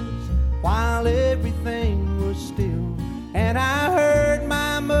Jesus while everything was still, and I heard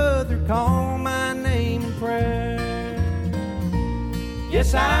my mother call my name in prayer.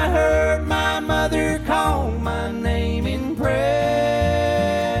 Yes, I heard my mother call my name in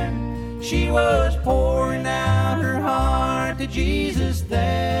prayer. She was pouring out her heart to Jesus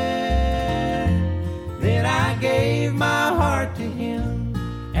there. Then I gave my heart to him,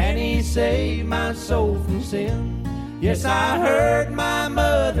 and he saved my soul from sin. Yes, I heard my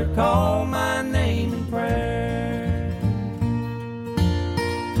mother call my name in prayer.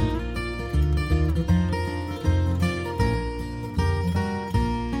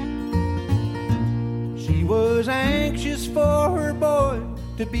 She was anxious for her boy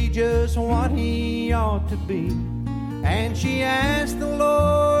to be just what he ought to be, and she asked the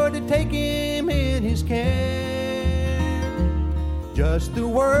Lord to take him in his care. Just the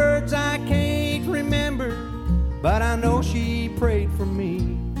words I can't remember, but I know she prayed for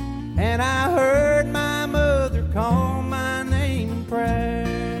me, and I heard my mother call my name in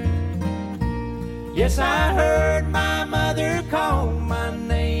prayer. Yes, I heard my mother call my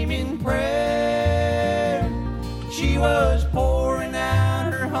name in prayer. She was pouring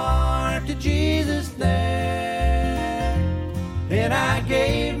out her heart to Jesus there. Then I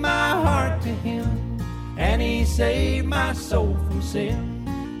gave my heart to him, and he saved my soul from sin.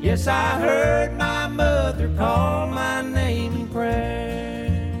 Yes, I heard my mother call my name in prayer.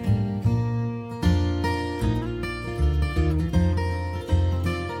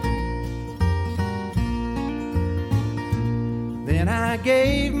 Then I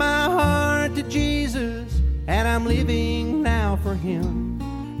gave my heart to Jesus, and I'm living now for him.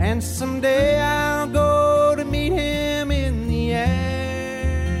 And someday I'll go to meet him in the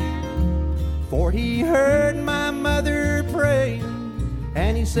air. For he heard my mother praying,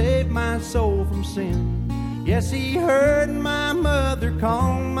 and he saved my soul from sin. Yes, he heard my mother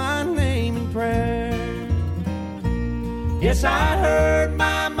call my name in prayer. Yes, I heard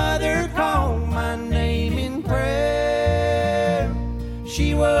my mother call my name in prayer.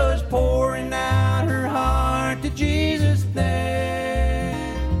 She was pouring out her heart to Jesus there.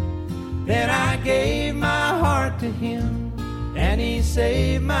 Then I gave my heart to him, and he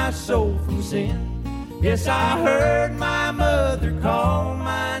saved my soul from sin. Yes, I heard my mother call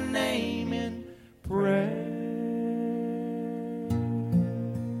my name in prayer.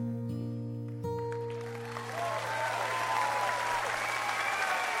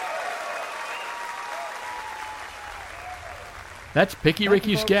 That's Picky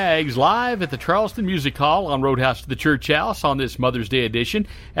Ricky Skaggs live at the Charleston Music Hall on Roadhouse to the Church House on this Mother's Day edition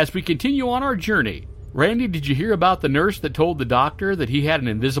as we continue on our journey. Randy, did you hear about the nurse that told the doctor that he had an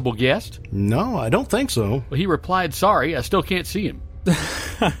invisible guest? No, I don't think so. Well, he replied, "Sorry, I still can't see him."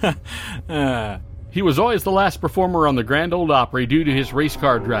 He was always the last performer on the Grand Ole Opry due to his race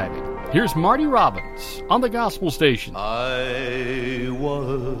car driving. Here's Marty Robbins on the Gospel Station. I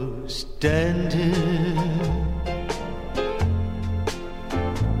was standing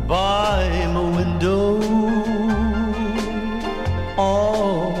by my window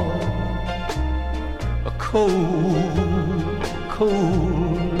on a cold,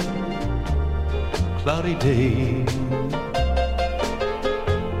 cold, cloudy day,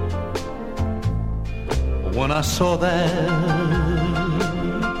 when I saw that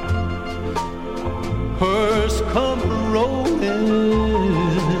hearse come rolling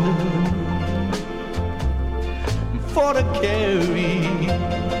gonna carry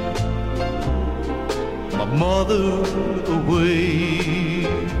my mother away?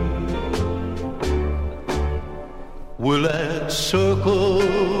 Will that circle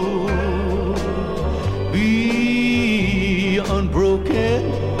be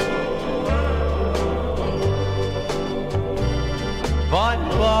unbroken? By and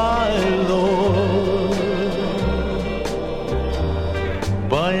by, Lord,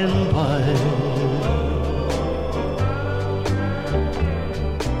 by and by,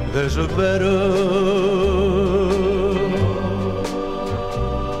 there's a better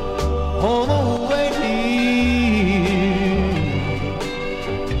home awaiting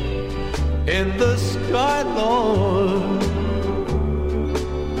in the sky, Lord,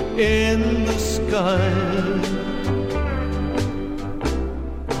 in the sky.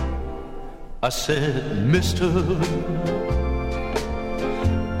 I said, Mr.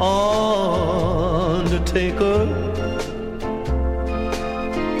 Undertaker,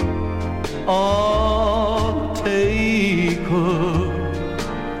 Undertaker,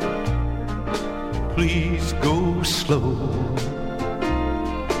 please go slow,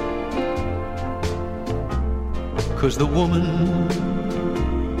 'cause the woman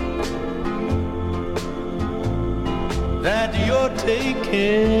that you're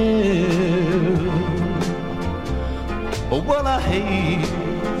taking, oh, well, I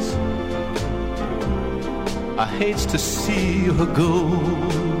hate to see her go.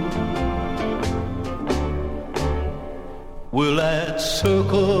 Will that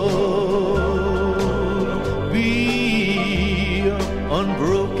circle be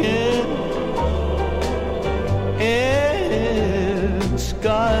unbroken in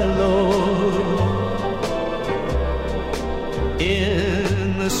sky, Lord,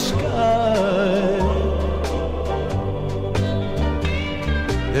 in the sky?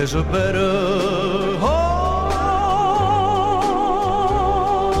 There's a better home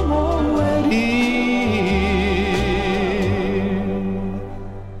awaiting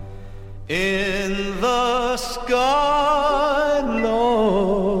in the sky,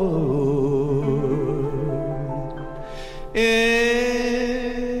 Lord, in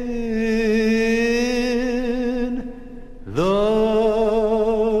the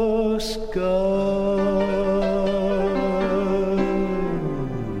sky.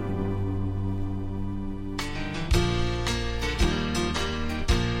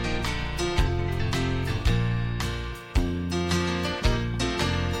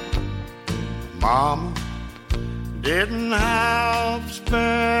 Mama didn't have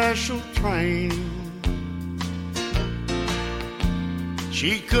special training.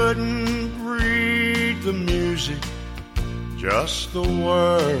 She couldn't read the music, just the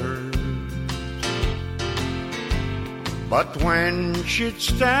words. But when she'd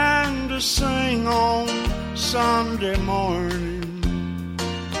stand to sing on Sunday morning,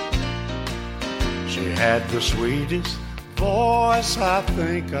 she had the sweetest voice I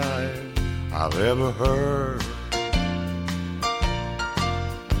think I've ever heard.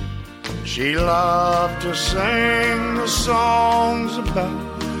 She loved to sing the songs about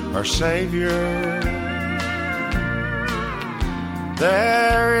her Savior.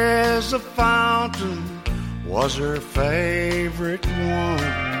 There is a fountain was her favorite one,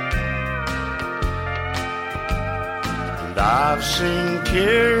 and I've seen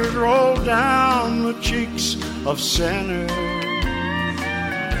tears roll down the cheeks of sinners.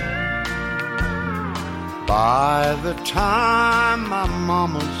 By the time my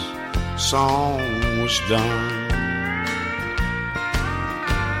mama's song was done,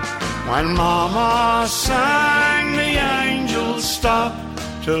 when mama sang, the angels stopped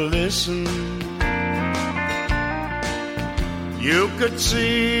to listen. You could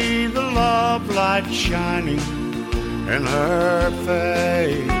see the love light shining in her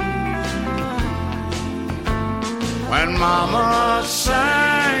face. When mama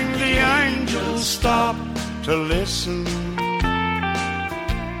sang, the angels stopped to listen.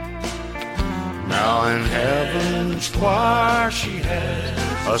 Now in heaven's choir she had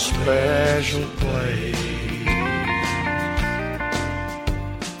a special place.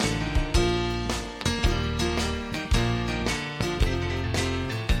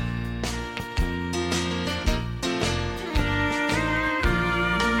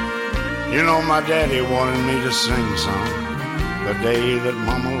 You know, my daddy wanted me to sing some the day that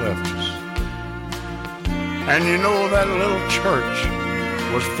Mama left us. And you know, that little church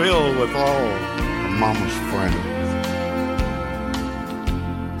was filled with all of Mama's friends.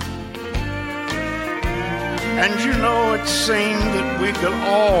 And you know, it seemed that we could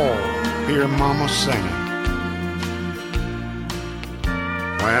all hear Mama singing.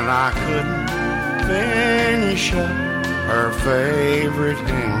 When I couldn't finish up her favorite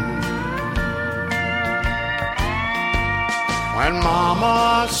hymn. When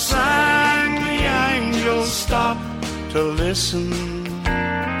Mama sang, the angels stopped to listen.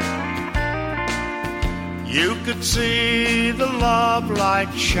 You could see the love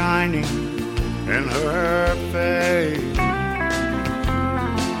light shining in her face.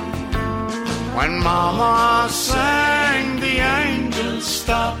 When Mama sang, the angels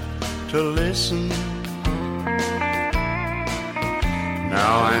stopped to listen.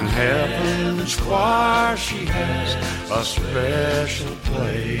 Now in heaven's choir she has a special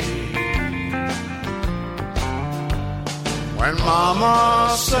place. When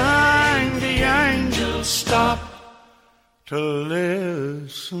Mama sang, the angels stopped to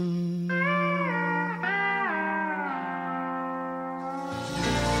listen.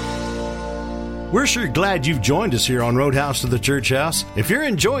 We're sure glad you've joined us here on Roadhouse to the Church House. If you're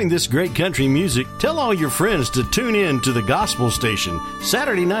enjoying this great country music, tell all your friends to tune in to the Gospel Station,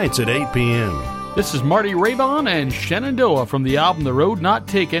 Saturday nights at 8 p.m. This is Marty Raybon and Shenandoah from the album The Road Not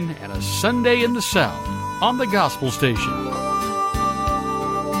Taken and A Sunday in the South on the Gospel Station.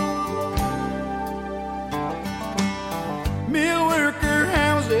 Mill worker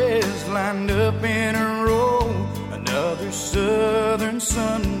houses lined up in a row, another southern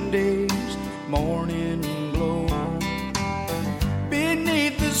Sunday's morning glow.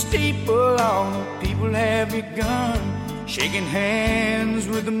 Beneath the steeple, all the people have begun shaking hands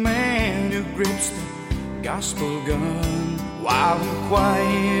with the man who grips the gospel gun. While in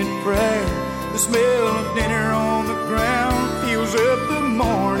quiet prayer, the smell of dinner on the ground fills up the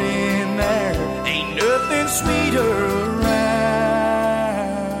morning air. Ain't nothing sweeter around.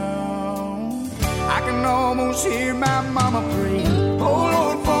 I can almost hear my mama pray, oh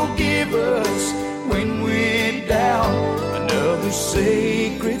Lord, forgive us when we're down. Another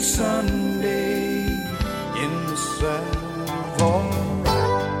sacred Sunday in the South. All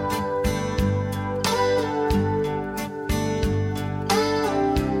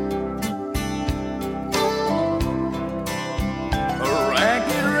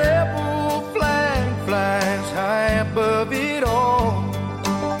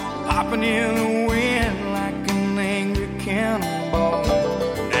in the wind like an angry cannonball.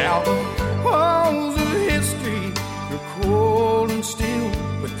 Now the walls of history are cold and still,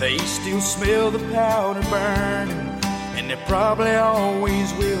 but they still smell the powder burning, and they probably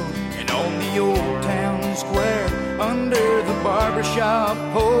always will. And on the old town square, under the barbershop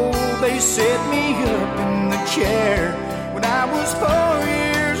pole, they set me up in the chair when I was 4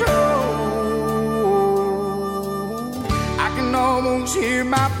 years old. I can almost hear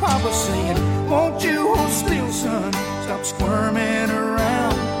my papa saying, won't you hold still, son, stop squirming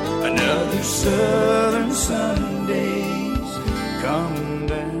around. Another southern Sunday's coming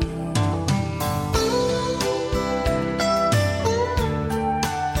down.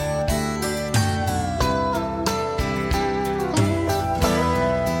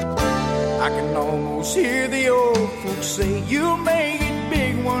 I can almost hear the old folks say, you'll make it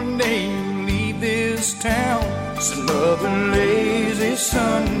big one day, you leave this town. Some other lazy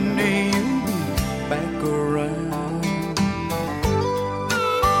Sunday you'll be back around.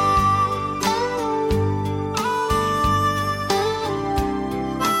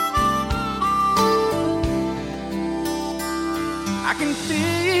 I can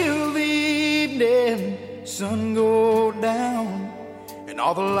feel the evening sun go down, and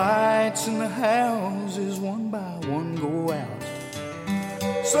all the lights in the houses one by one go out.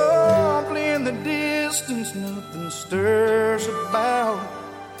 Softly in the distance, nothing stirs about,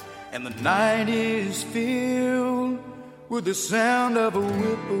 and the night is filled with the sound of a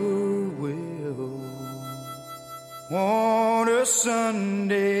whippoorwill. On a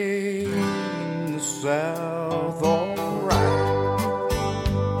Sunday in the South, alright.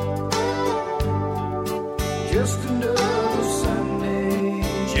 Just another Sunday,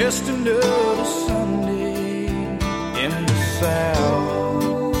 just another Sunday in the South.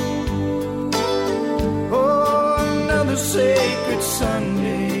 A sacred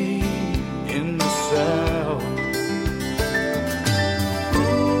Sunday in the South.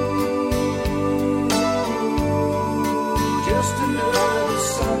 Just another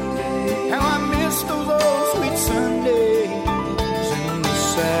Sunday. How I miss those old sweet Sundays in the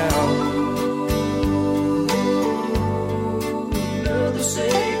South. Another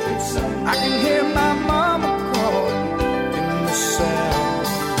sacred Sunday. I can hear my mama calling in the South.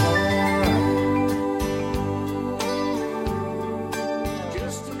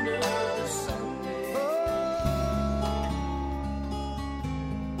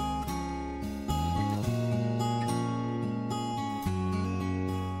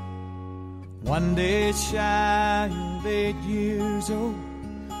 One day shy of 8 years old,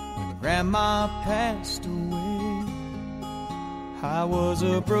 when Grandma passed away, I was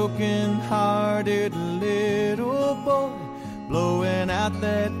a broken-hearted little boy blowing out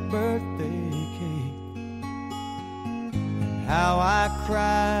that birthday cake. And how I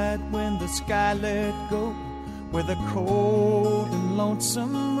cried when the sky let go with a cold and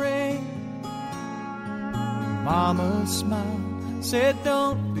lonesome rain. Mama smiled, said,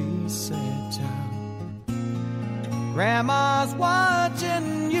 "Don't be sad, child. Grandma's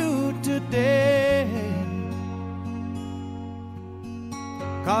watching you today.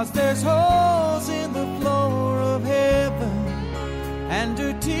 'Cause there's holes in the floor of heaven, and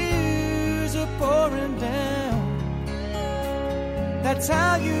her tears are pouring down. That's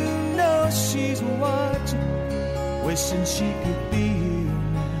how you know she's watching, wishing she could be here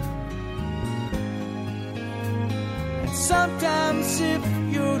now. And sometimes if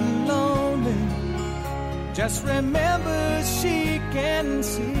you're lonely, just remember she can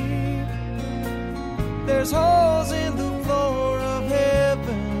see. There's holes in the floor of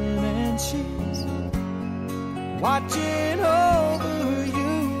heaven, and she's watching over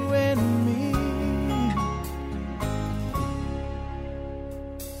you and me.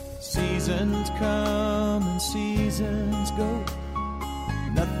 Seasons come and seasons go,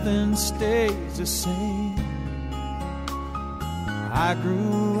 nothing stays the same. I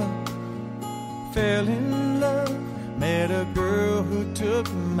grew up, fell in love, met a girl who took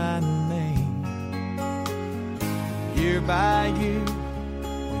my name. Year by year,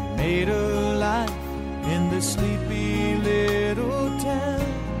 we made a life in this sleepy little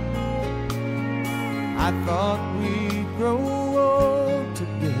town. I thought we'd grow old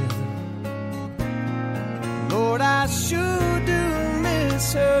together. Lord, I sure do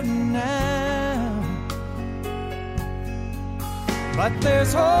miss her now. But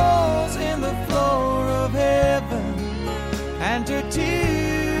there's holes in the floor of heaven, and her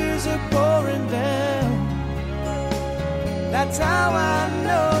tears are pouring down. That's how I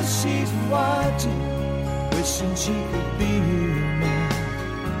know she's watching, wishing she could be here now.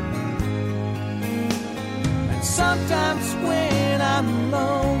 And sometimes when I'm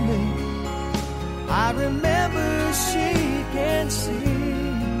lonely, I remember she can see.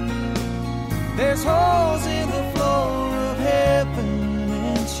 There's holes in the floor of heaven,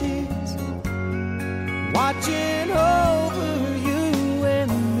 and she's watching over you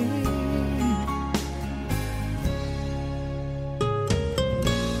and me.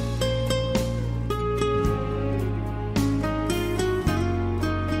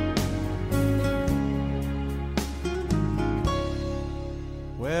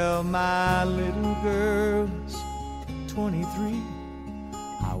 Well, my little girl is 23.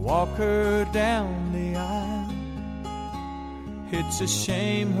 I walk her down the aisle. It's a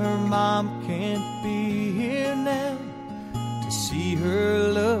shame her mom can't be here now to see her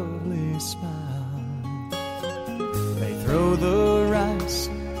lovely smile. They throw the rice,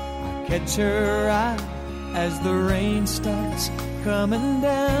 I catch her eye as the rain starts coming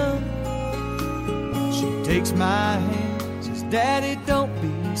down. She takes my hand, says, "Daddy, don't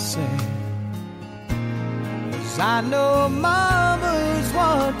be sad, 'cause I know Mama's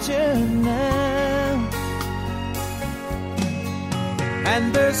watching now."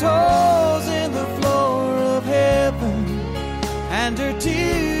 And there's holes in the floor of heaven, and her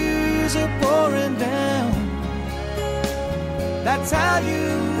tears are pouring down. That's how you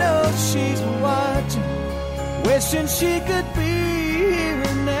know she's watching, wishing she could be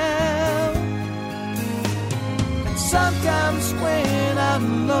here now. And sometimes when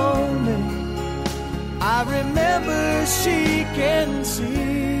I'm lonely, I remember she can see.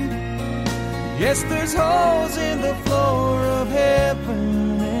 Yes, there's holes in the floor of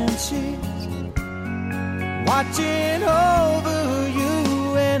heaven, and she's watching over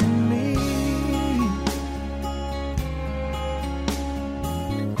you and me.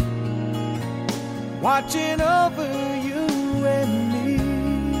 Watching over you and me.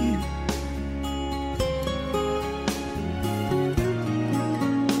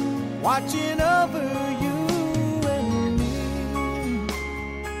 Watching over you and me.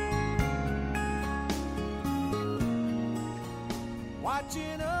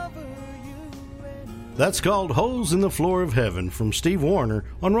 Watching over you and me. That's called Holes in the Floor of Heaven from Steve Wariner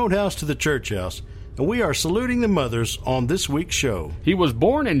on Roadhouse to the Church House. And we are saluting the mothers on this week's show. He was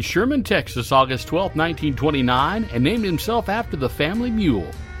born in Sherman, Texas, August 12, 1929, and named himself after the family mule.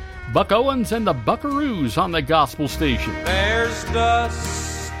 Buck Owens and the Buckaroos on the Gospel Station. There's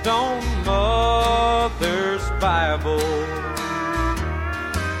dust on Mother's Bible.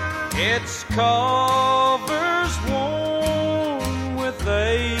 Its cover's worn with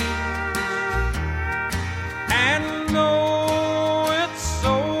age.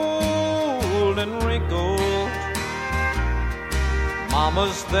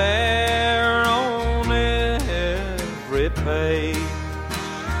 Mama's there on every page.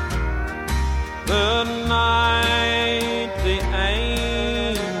 The night the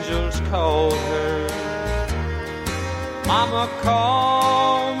angels called her, Mama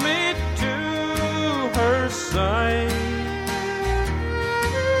called me to her side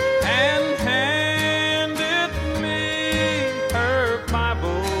and handed me her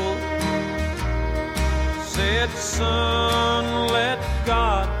Bible. Said, son, let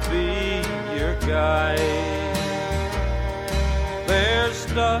God be your guide. There's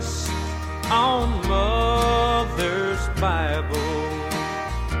dust on Mother's Bible.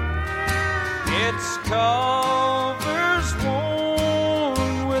 Its cover's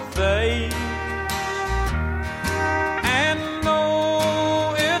worn with age, and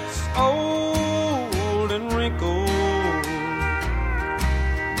though it's old and wrinkled,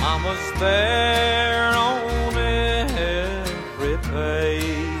 Mama's there on every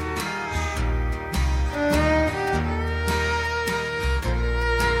page.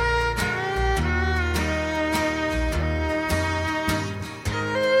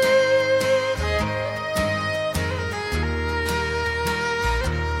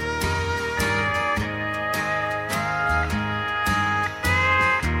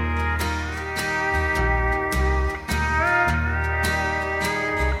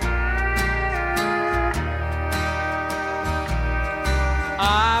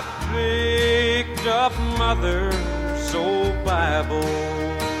 I picked up Mother's old Bible.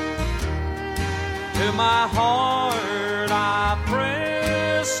 To my heart I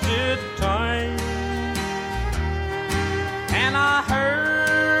pressed it tight, and I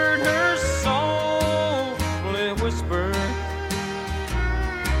heard her softly whisper,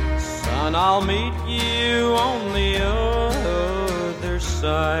 son, I'll meet you on the other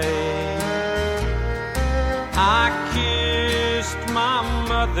side. I kissed my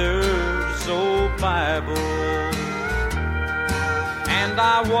mother's old Bible, and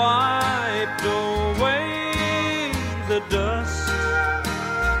I wiped away the dust.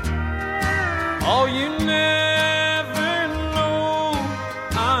 Oh, you never know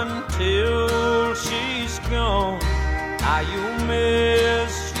until she's gone how you'll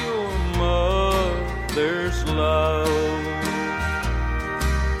miss your mother's love.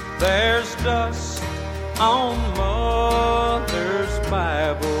 There's dust on Mother's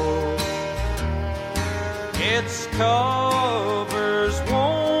Bible. Its cover's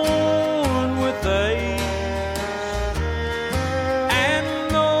worn with age,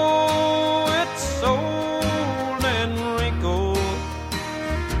 and though it's old and wrinkled,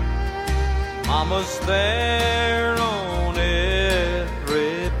 Mama's there on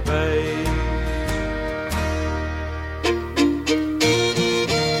every page.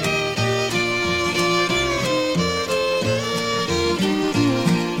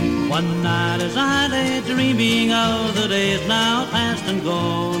 One night as I lay dreaming of the days now past and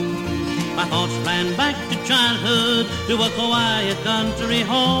gone, my thoughts ran back to childhood, to a quiet country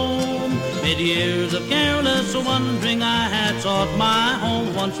home. Mid years of careless wandering, I had sought my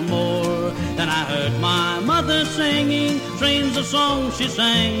home once more. Then I heard my mother singing strains of songs she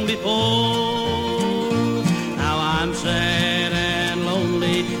sang before. Now I'm sad and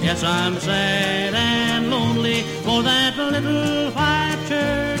lonely, yes, I'm sad and lonely, for that little white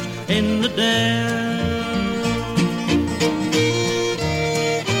church in the dell.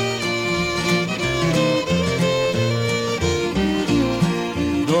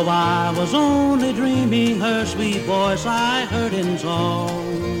 Though I was only dreaming, her sweet voice I heard in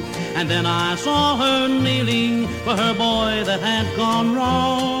song, and then I saw her kneeling for her boy that had gone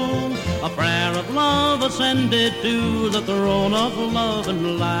wrong. A prayer of love ascended to the throne of love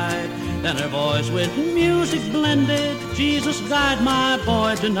and light. Then her voice with music blended, Jesus, guide my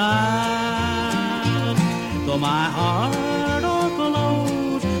boy tonight. Though my heart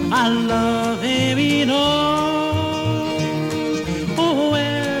overflows, I love him, he knows. Oh,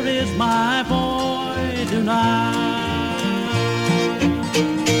 where is my boy tonight?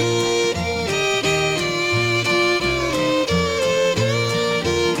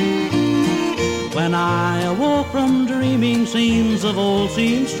 When I awoke from dreaming, scenes of old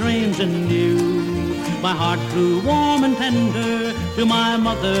seemed strange and new. My heart grew warm and tender to my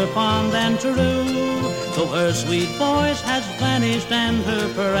mother fond and true. Though her sweet voice has vanished and her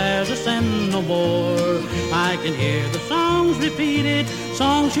prayers ascend no more, I can hear the songs repeated,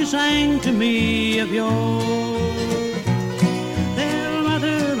 songs she sang to me of yore. Tell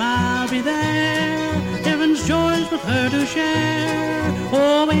Mother I'll be there, heaven's joys with her to share.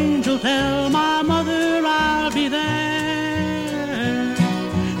 Oh, angel, tell my mother I'll be there.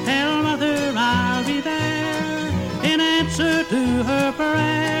 Tell Mother I'll be there in answer to her prayer.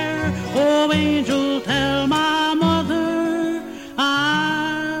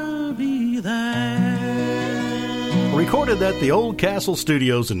 Recorded at the Old Castle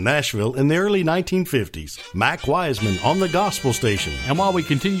Studios in Nashville in the early 1950s. Mac Wiseman on the Gospel Station. And while we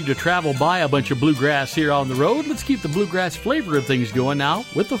continue to travel by a bunch of bluegrass here on the road, let's keep the bluegrass flavor of things going now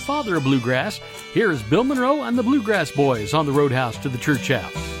with the father of bluegrass. Here is Bill Monroe and the Bluegrass Boys on the Roadhouse to the Church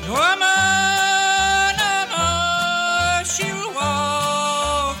House. Woman, she'll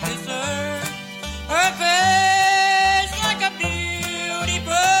walk this earth, her face like a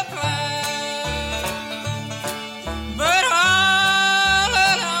beautiful flower, but all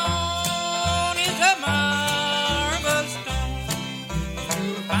alone is a marble stone.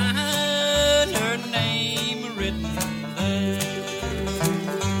 You'll find her name written there.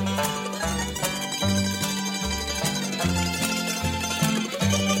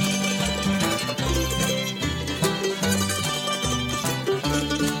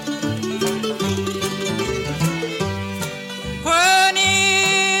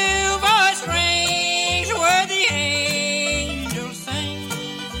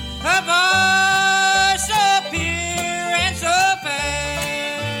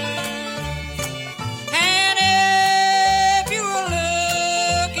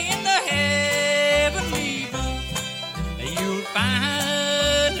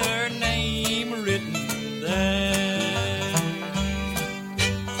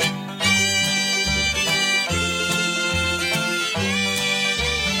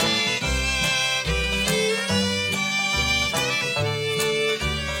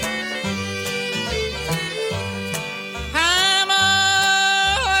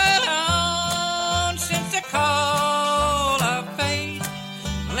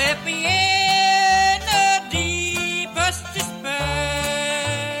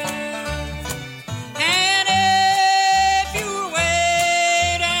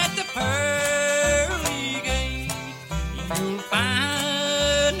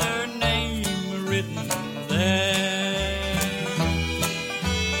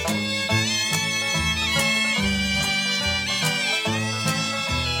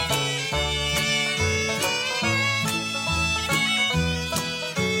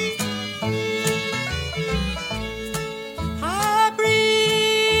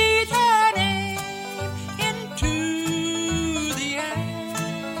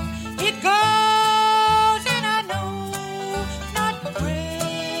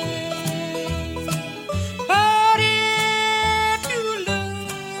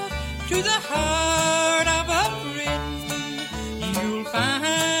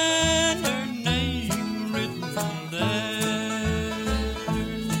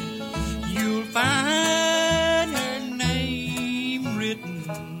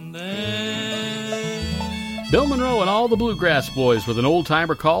 Bill Monroe and all the Bluegrass Boys with an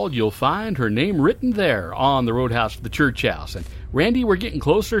old-timer called You'll Find Her Name Written There on the Roadhouse to the Church House. And Randy, we're getting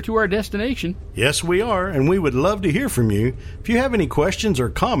closer to our destination. Yes, we are, and we would love to hear from you. If you have any questions or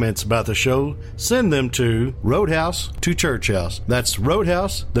comments about the show, send them to Roadhouse to Church House. That's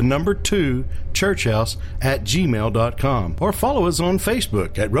Roadhouse, the number 2, churchhouse @gmail.com. Or follow us on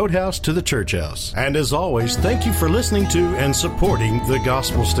Facebook at Roadhouse to the Church House. And as always, thank you for listening to and supporting the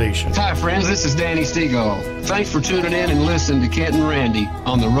Gospel Station. Hi, friends. This is Danny Stegall. Thanks for tuning in and listening to Kent and Randy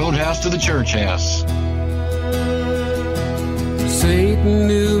on the Roadhouse to the Church House. Satan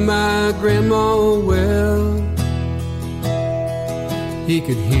knew my grandma well. He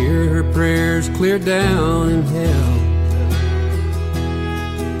could hear her prayers clear down in hell.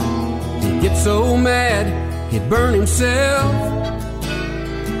 He'd get so mad, he'd burn himself.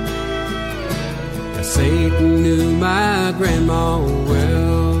 Satan knew my grandma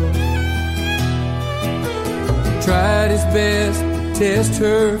well. He tried his best to test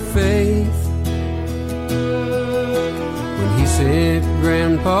her faith. He sent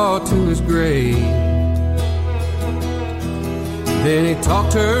Grandpa to his grave. Then he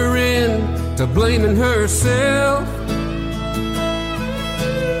talked her into blaming herself.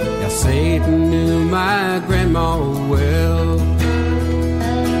 Now Satan knew my grandma well.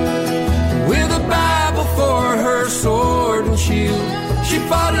 With a Bible for her sword and shield, she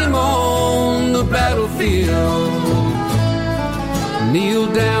fought him on the battlefield.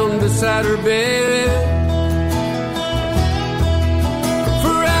 Kneeled down beside her bed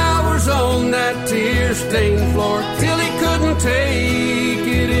on that tear-stained floor till he couldn't take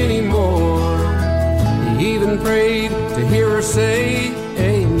it anymore. He even prayed to hear her say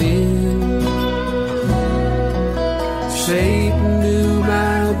amen. Satan knew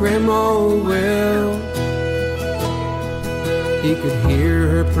my grandma well. He could hear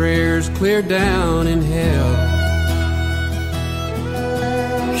her prayers clear down in hell.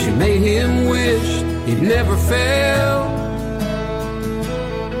 She made him wish he'd never fail.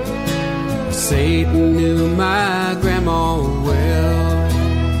 Satan knew my grandma well.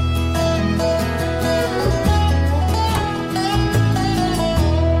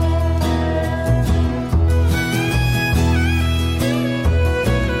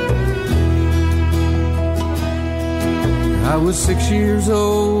 I was 6 years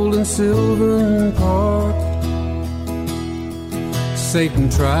old in Sylvan Park. Satan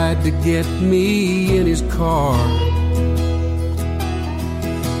tried to get me in his car,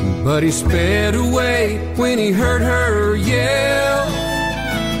 but he sped away when he heard her yell.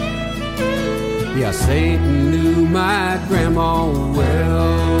 Yeah, Satan knew my grandma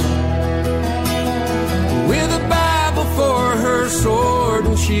well. With a Bible for her sword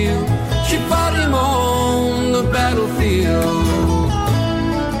and shield, she fought him on the battlefield.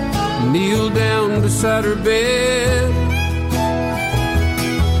 Kneeled down beside her bed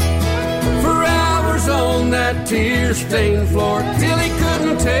for hours on that tear-stained floor, till he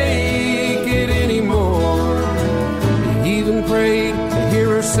couldn't take it anymore. He even prayed to hear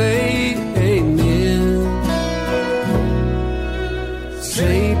her say amen.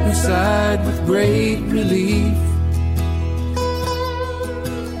 Satan sighed with great relief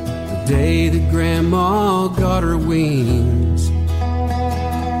the day that Grandma got her wings.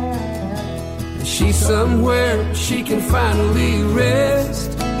 She's somewhere she can finally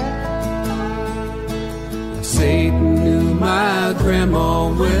rest. Satan knew my grandma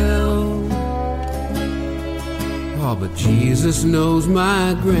well. Oh, but Jesus knows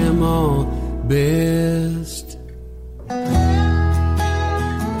my grandma best.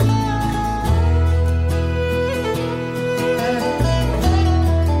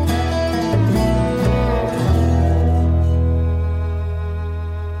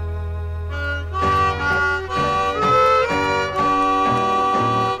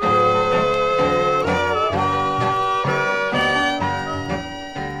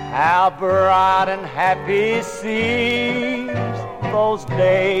 How bright and happy seems those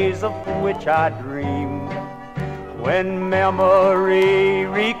days of which I dream, when memory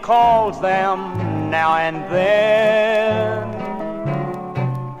recalls them now and then.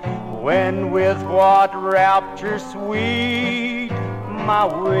 When with what rapture sweet my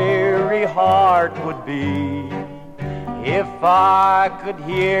weary heart would beat, if I could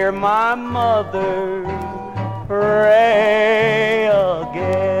hear my mother pray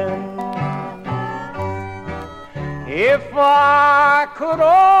again. If I could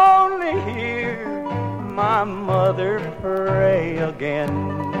only hear my mother pray again.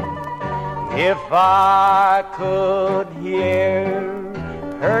 If I could hear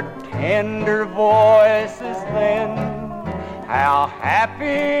her tender voices then, how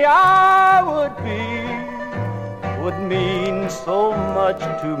happy I would be, would mean so much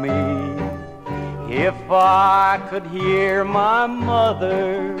to me. If I could hear my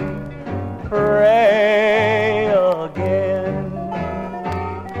mother pray again.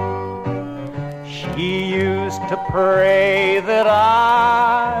 She used to pray that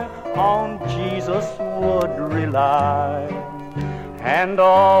I on Jesus would rely, and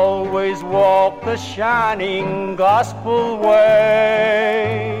always walk the shining gospel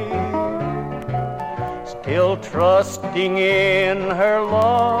way, still trusting in her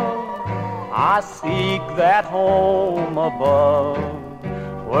love. I seek that home above,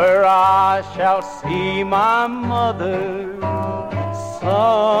 where I shall see my mother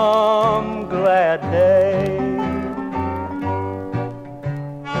some glad day.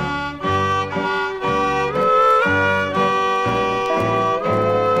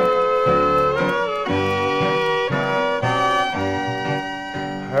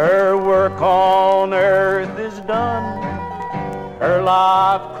 Her work on earth is done, her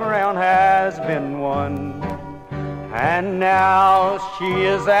life crown has been won, and now she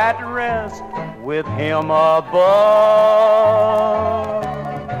is at rest with him above.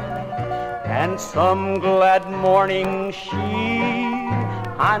 And some glad morning she,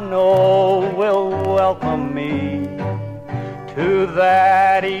 I know, will welcome me to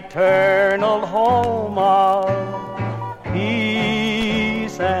that eternal home of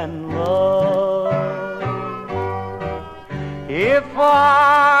peace and love. If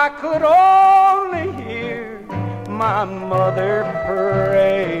I could only hear my mother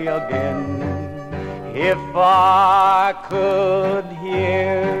pray again, if I could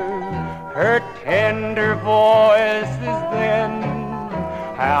hear her tender voices then,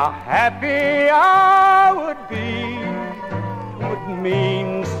 how happy I would be, would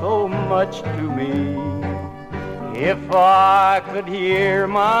mean so much to me. If I could hear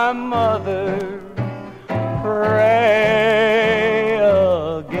my mother pray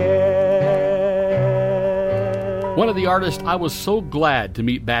again. One of the artists I was so glad to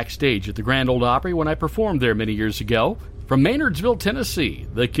meet backstage at the Grand Ole Opry when I performed there many years ago. From Maynardsville, Tennessee,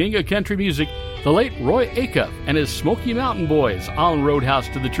 the king of country music, the late Roy Acuff and his Smoky Mountain Boys on Roadhouse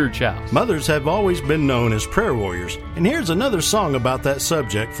to the Church House. Mothers have always been known as prayer warriors, and here's another song about that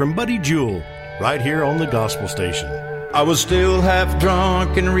subject from Buddy Jewell, right here on the Gospel Station. I was still half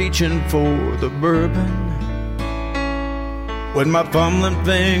drunk and reaching for the bourbon when my fumbling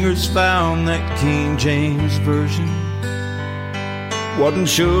fingers found that King James Version. Wasn't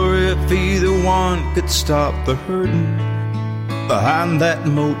sure if either one could stop the hurting behind that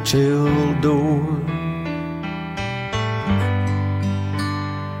motel door.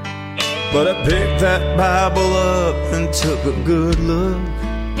 But I picked that Bible up and took a good look.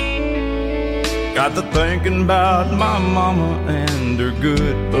 Got to thinking about my mama and her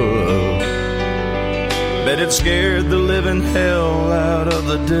good book. Bet it scared the living hell out of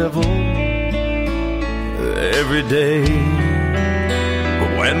the devil every day.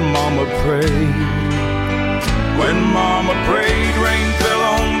 But when mama prayed, rain fell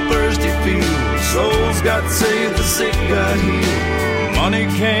on thirsty fields. Souls got saved, the sick got healed. Money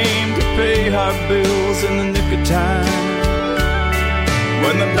came to pay our bills in the nick of time.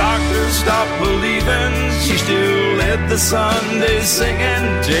 When the doctors stopped believing, she still led the Sunday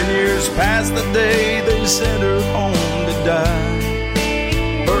singing. 10 years past the day they sent her home to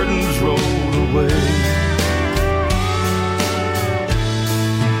die. Burdens rolled away.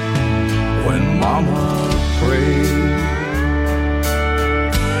 When mama prayed,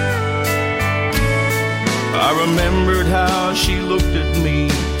 I remembered how she looked at me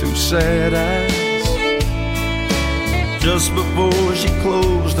through sad eyes just before she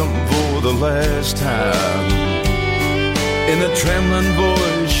closed them for the last time. In a trembling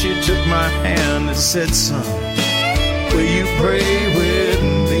voice she took my hand and said, son, will you pray with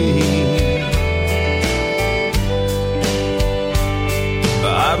me?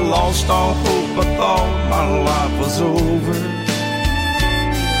 I'd lost all hope, I thought my life was over.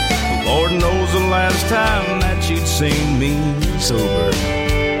 Lord knows the last time that she'd seen me sober.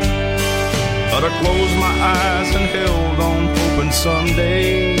 But I closed my eyes and held on, hoping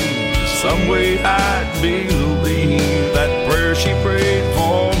someday, some way I'd believe that prayer she prayed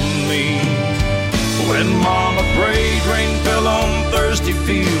for me. When mama prayed, rain fell on thirsty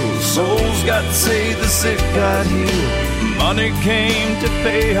fields. Souls got saved, the sick got healed. Money came to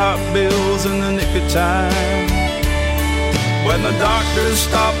pay our bills in the nick of time. When the doctors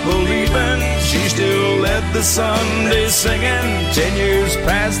stopped believing, she still led the Sunday singing. 10 years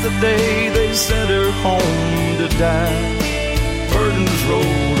past the day they sent her home to die. Burdens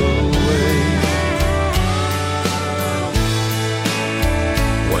rolled away.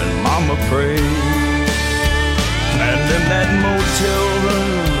 When mama prayed, and in that motel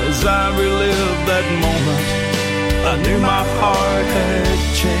room, as I relived that moment, I knew my heart had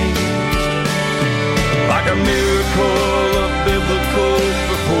changed. Like a miracle of biblical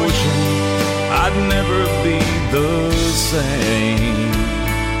proportion, I'd never be the same.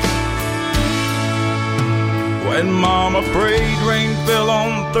 When mama prayed, rain fell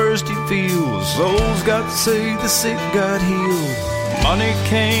on thirsty fields. Souls got saved, the sick got healed. Money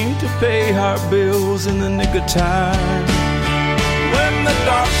came to pay our bills in the nick of time. When the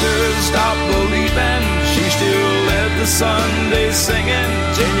doctors stopped believing, she still led the Sunday singing.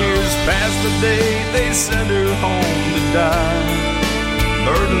 10 years past the day they sent her home to die.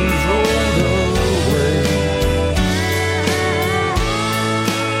 Burdens rolled away.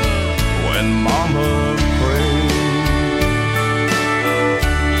 When mama prayed,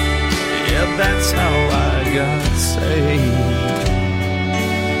 yeah, that's how I got saved.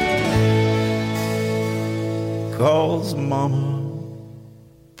 'Cause mama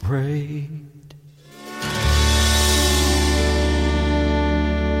prayed.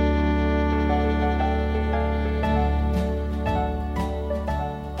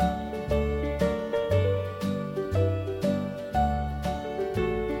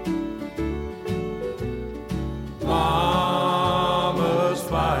 Mama's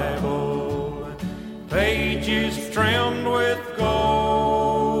Bible, pages trimmed with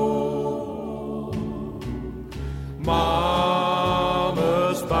gold.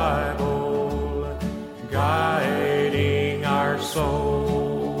 Mama's Bible, guiding our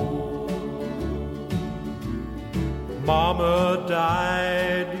soul. Mama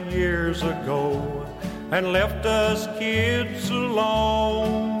died years ago and left us kids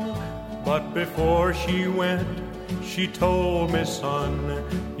alone. But before she went, she told me, son,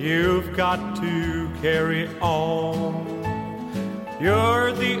 you've got to carry on.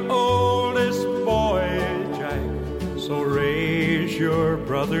 You're the oldest boy, Jack, so raise your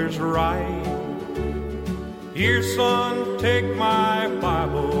brothers right. Dear son, take my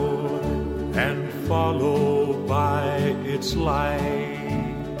Bible and follow by its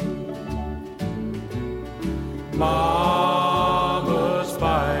light. Mama's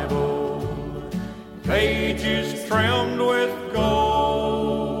Bible, pages trimmed with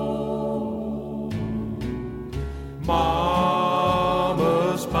gold.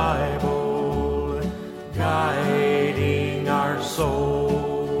 Mama's Bible, guiding our soul.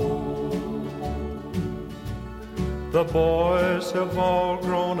 The boys have all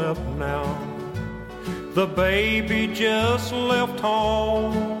grown up now. The baby just left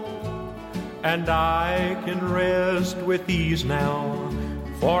home, and I can rest with ease now,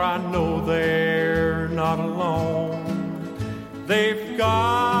 for I know they're not alone. They've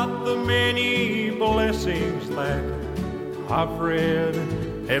got the many blessings that I've read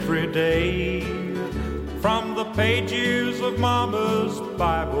every day from the pages of Mama's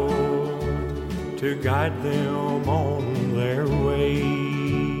Bible to guide them on their way.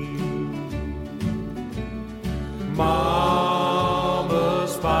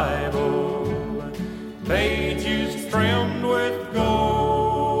 Mama's Bible, pages trimmed with gold.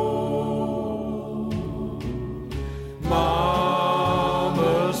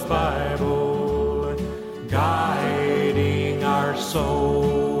 Mama's Bible, guiding our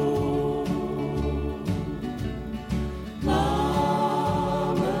soul.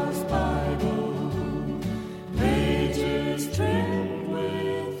 Mama's Bible, pages trimmed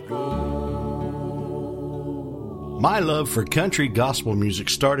with gold. My love for country gospel music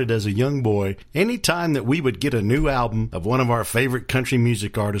started as a young boy. Anytime that we would get a new album of one of our favorite country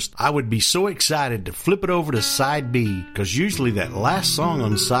music artists, I would be so excited to flip it over to side B, because usually that last song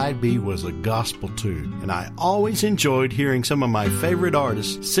on side B was a gospel tune. And I always enjoyed hearing some of my favorite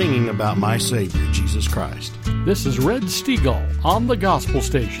artists singing about my Savior, Jesus Christ. This is Red Steagall on the Gospel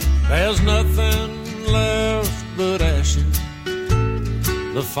Station. There's nothing left but ashes.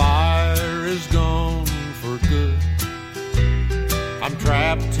 The fire is gone for good. I'm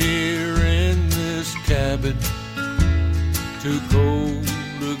trapped here in this cabin, too cold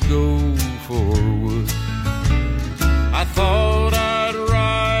to go for wood. I thought I'd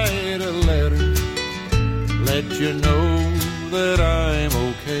write a letter, let you know that I'm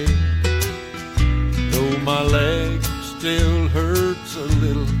okay, though my leg still hurts a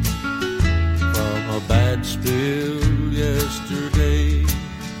little from a bad spill yesterday.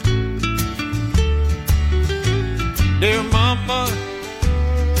 Dear Mama,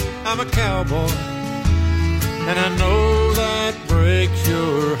 I'm a cowboy, and I know that breaks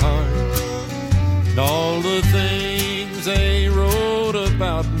your heart. And all the things they wrote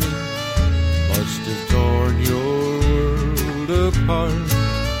about me must have torn your world apart.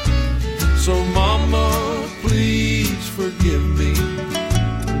 So Mama, please forgive me,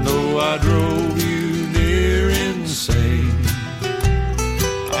 though I drove you near insane.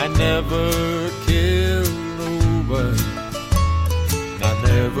 I never killed nobody, I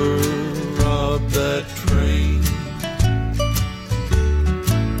never robbed that train.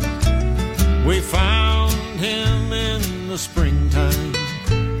 We found him in the springtime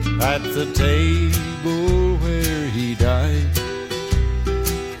at the table where he died.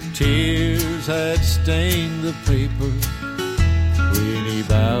 Tears had stained the paper when he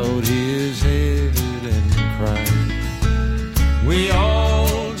bowed his head and cried. We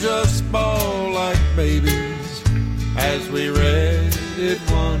all just bawled like babies as we read it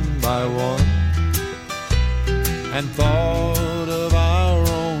one by one, and thought of our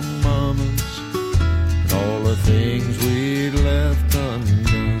own mamas and all the things we'd left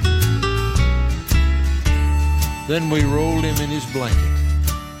undone. Then we rolled him in his blanket,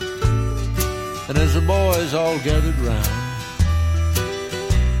 and as the boys all gathered round,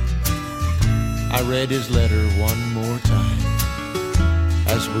 I read his letter one more time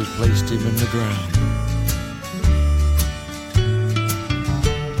as we placed him in the ground.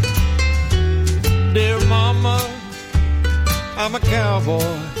 Dear Mama, I'm a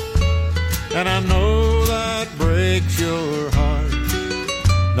cowboy, and I know that breaks your heart.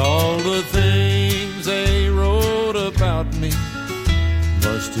 And all the things they wrote about me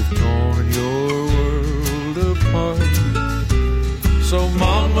must have torn your world apart. So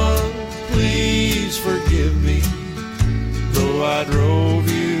Mama, please forgive me, though I drove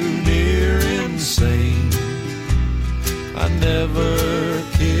you near insane. I never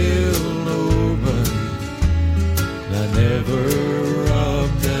killed nobody, I never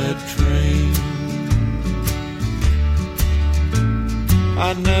robbed that train.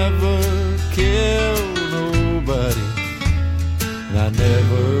 I never killed nobody, I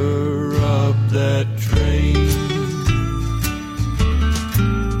never robbed that train.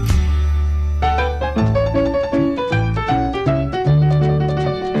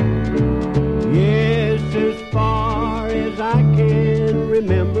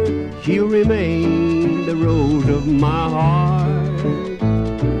 remain the rose of my heart.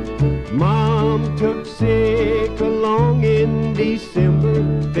 Mom took sick along in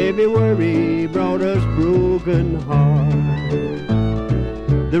December. February brought us broken hearts.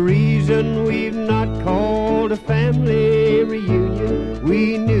 The reason we've not called a family reunion,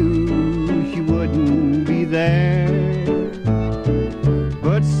 we knew she wouldn't be there.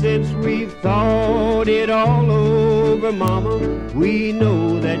 But since we've thought it all over, Mama, we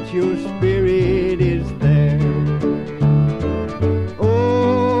know that your spirit is there.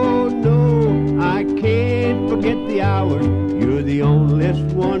 Oh no, I can't forget the hour. You're the only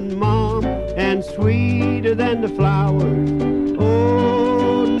one, Mom, and sweeter than the flowers.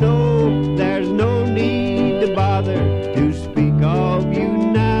 Oh no, there's no need to bother. To speak of you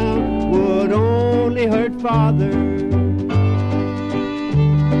now would only hurt Father.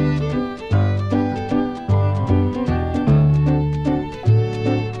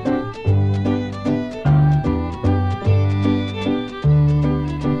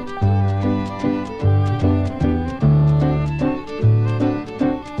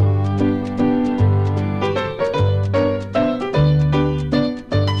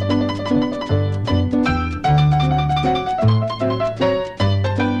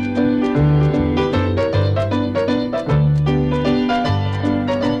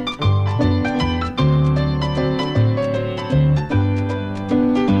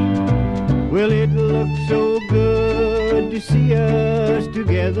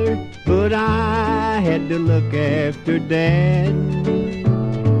 But I had to look after Dad.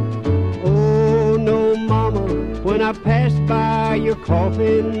 Oh no, Mama, when I passed by your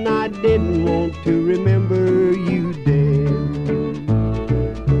coffin, I didn't want to remember you dead.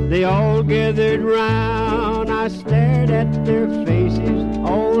 They all gathered round, I stared at their faces.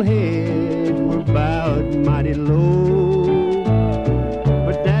 All heads were bowed mighty low.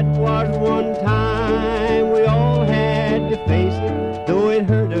 But that was one time we all had to face it, though it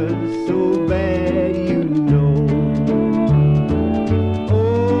hurt us so bad, you know.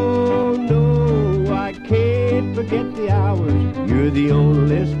 Oh no, I can't forget the hours. You're the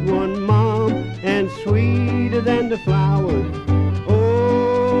only one, Mom, and sweeter than the flowers.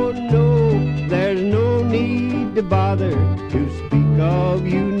 Oh no, there's no need to bother. To speak of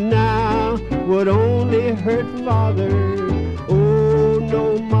you now would only hurt Father. Oh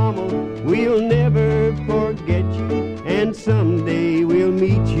no, Mama, we'll never forget you, and someday we'll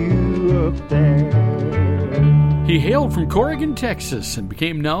meet you up there. He hailed from Corrigan, Texas, and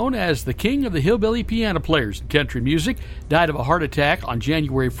became known as the king of the hillbilly piano players in country music. Died of a heart attack on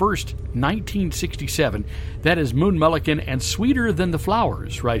January 1st, 1967. That is Moon Mullican and Sweeter Than the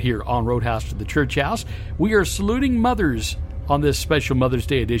Flowers right here on Roadhouse to the Church House. We are saluting mothers on this special Mother's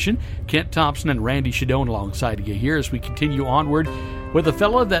Day edition. Kent Thompson and Randy Shadoan alongside you here as we continue onward with a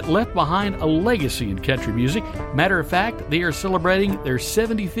fella that left behind a legacy in country music. Matter of fact, they are celebrating their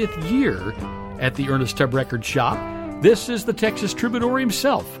 75th year at the Ernest Tubb Record Shop. This is the Texas Troubadour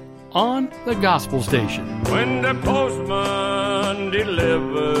himself on the Gospel Station. When the postman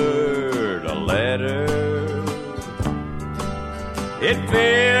delivered a letter, it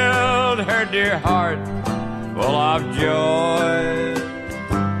filled her dear heart full of joy.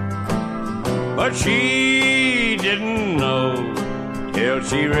 But she didn't know till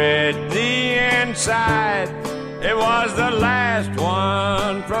she read the inside. It was the last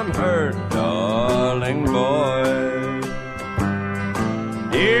one from her darling boy.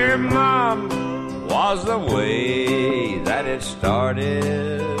 Dear Mom, was the way that it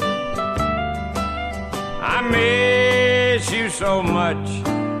started. I miss you so much,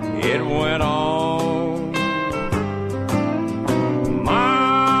 it went on.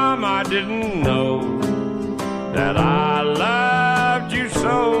 Mom, I didn't know that I loved you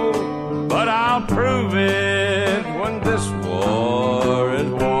so, but I'll prove it when this war is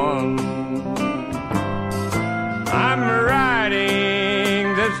won. I'm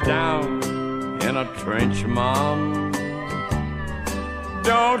writing this down in a trench, Mom.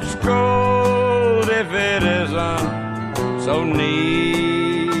 Don't scold if it isn't so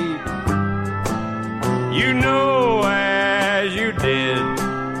neat. You know as you did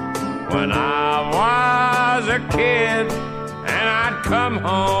when I was a kid, and I'd come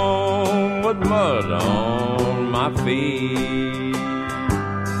home with mud on my feet.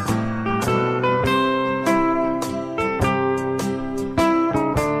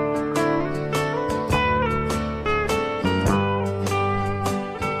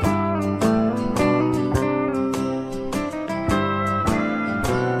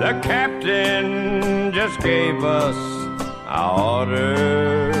 The captain just gave us our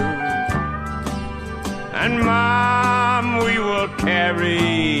orders, and Mom, we will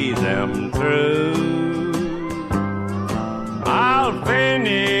carry them through. I'll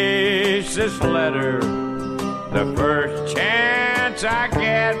finish this letter the first chance I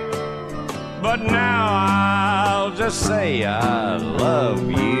get, but now I'll just say I love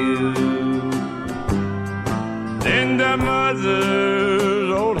you. Then the mother's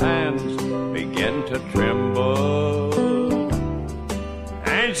old hands began to tremble,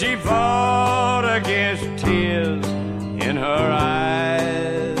 and she fought against tears in her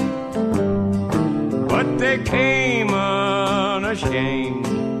eyes, but they came unashamed,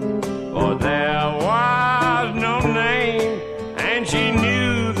 for there was no name, and she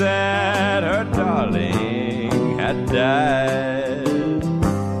knew that her darling had died.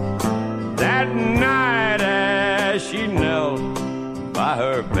 That night as she knelt by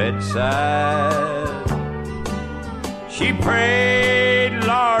her bedside, she prayed,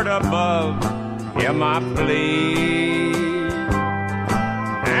 Lord above, hear my plea,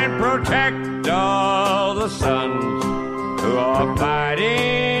 and protect all the sons who are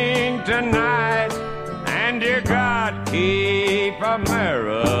fighting tonight, and dear God, keep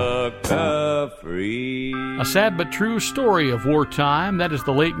America free. A sad but true story of wartime. That is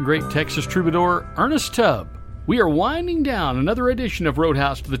the late and great Texas troubadour Ernest Tubb. We are winding down another edition of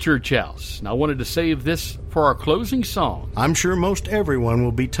Roadhouse to the Church House, and I wanted to save this for our closing song. I'm sure most everyone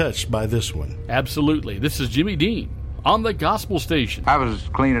will be touched by this one. Absolutely. This is Jimmy Dean on the Gospel Station. I was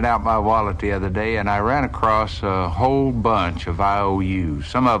cleaning out my wallet the other day, and I ran across a whole bunch of IOUs,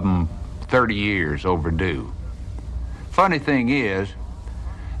 some of them 30 years overdue. Funny thing is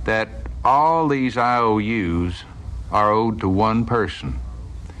that all these IOUs are owed to one person.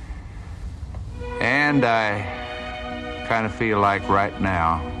 And I kind of feel like right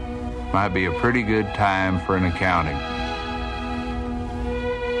now might be a pretty good time for an accounting.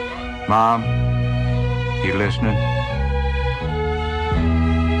 Mom, you listening?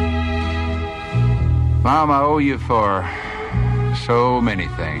 Mom, I owe you for so many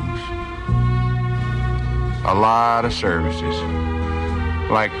things. A lot of services.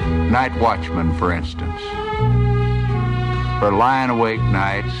 Like night watchman, for instance. For lying awake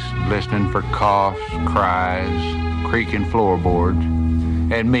nights, listening for coughs, cries, creaking floorboards,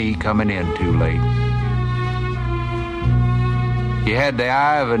 and me coming in too late. You had the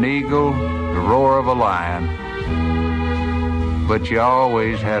eye of an eagle, the roar of a lion, but you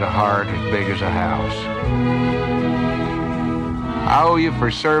always had a heart as big as a house. I owe you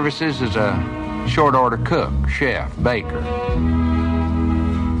for services as a short order cook, chef, baker,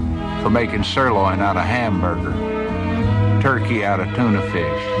 for making sirloin out of hamburger, turkey out of tuna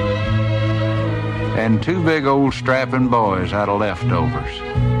fish, and two big old strapping boys out of leftovers.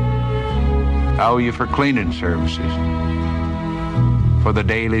 I owe you for cleaning services, for the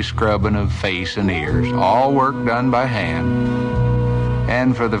daily scrubbing of face and ears, all work done by hand,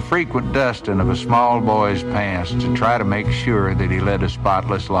 and for the frequent dusting of a small boy's pants to try to make sure that he led a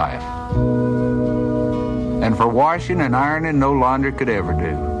spotless life, and for washing and ironing no laundry could ever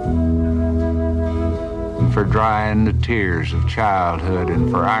do, for drying the tears of childhood, and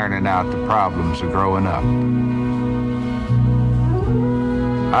for ironing out the problems of growing up.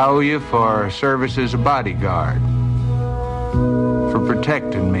 I owe you for service as a bodyguard, for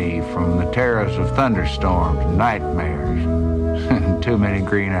protecting me from the terrors of thunderstorms and nightmares and too many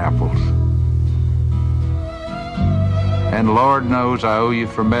green apples. And Lord knows I owe you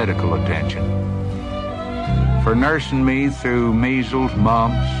for medical attention, for nursing me through measles,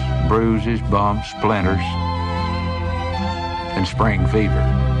 mumps, bruises, bumps, splinters, and spring fever.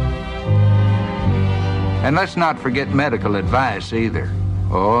 And let's not forget medical advice either.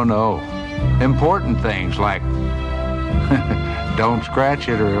 Oh no. Important things like don't scratch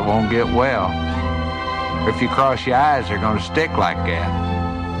it or it won't get well. If you cross your eyes, they're going to stick like that.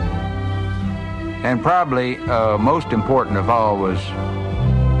 And probably most important of all was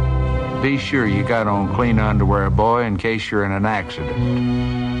be sure you got on clean underwear, boy, in case you're in an accident.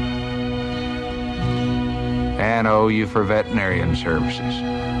 And I owe you for veterinarian services,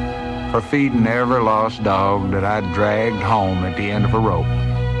 for feeding every lost dog that I dragged home at the end of a rope,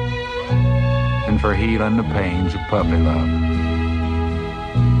 and for healing the pains of puppy love.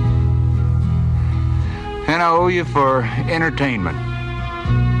 And I owe you for entertainment.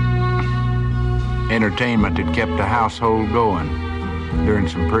 Entertainment that kept the household going during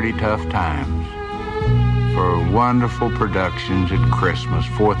some pretty tough times. For wonderful productions at Christmas,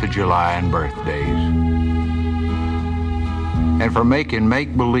 4th of July, and birthdays. And for making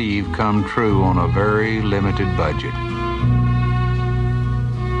make-believe come true on a very limited budget.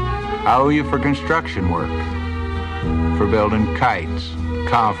 I owe you for construction work, for building kites,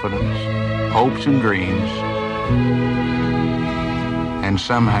 confidence, hopes and dreams, and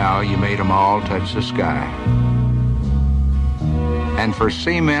somehow you made 'em all touch the sky. And for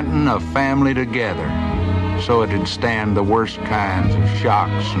cementing a family together so it'd stand the worst kinds of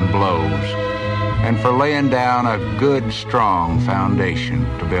shocks and blows, and for laying down a good, strong foundation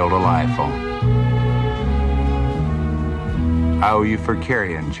to build a life on. I owe you for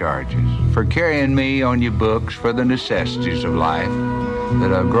carrying charges, for carrying me on your books for the necessities of life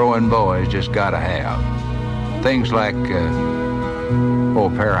that a growing boy's just gotta have. Things like a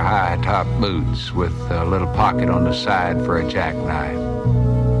pair of high-top boots with a little pocket on the side for a jackknife.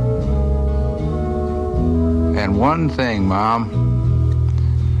 And one thing, Mom,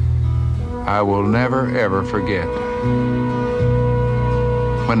 I will never, ever forget.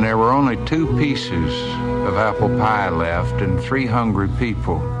 When there were only 2 pieces of apple pie left and 3 hungry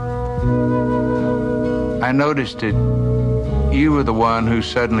people, I noticed that you were the one who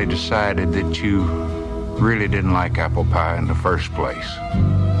suddenly decided that you really didn't like apple pie in the first place.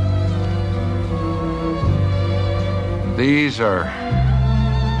 These are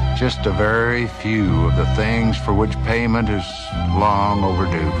just a very few of the things for which payment is long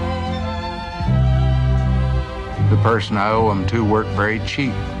overdue. The person I owe them to worked very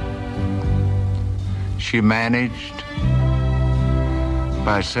cheap. She managed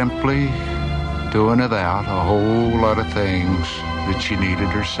by simply doing without a whole lot of things that she needed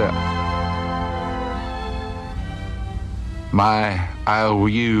herself. My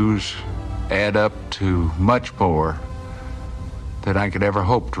IOUs add up to much more than I could ever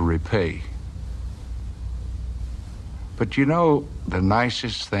hope to repay. But you know, the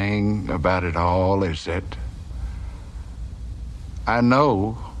nicest thing about it all is that I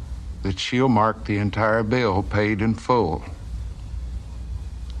know that she'll mark the entire bill paid in full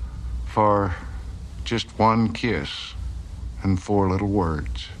for just one kiss and 4 little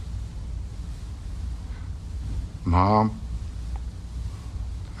words. Mom,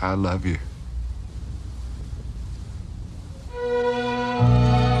 I love you.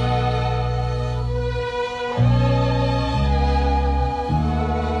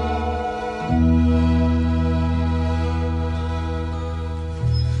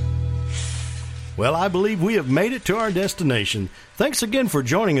 Well, I believe we have made it to our destination. Thanks again for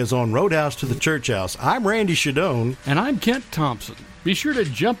joining us on Roadhouse to the Church House. I'm Randy Shadoan. And I'm Kent Thompson. Be sure to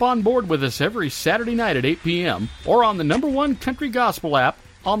jump on board with us every Saturday night at 8 p.m. or on the #1 country gospel app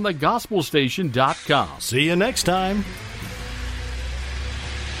on thegospelstation.com. See you next time.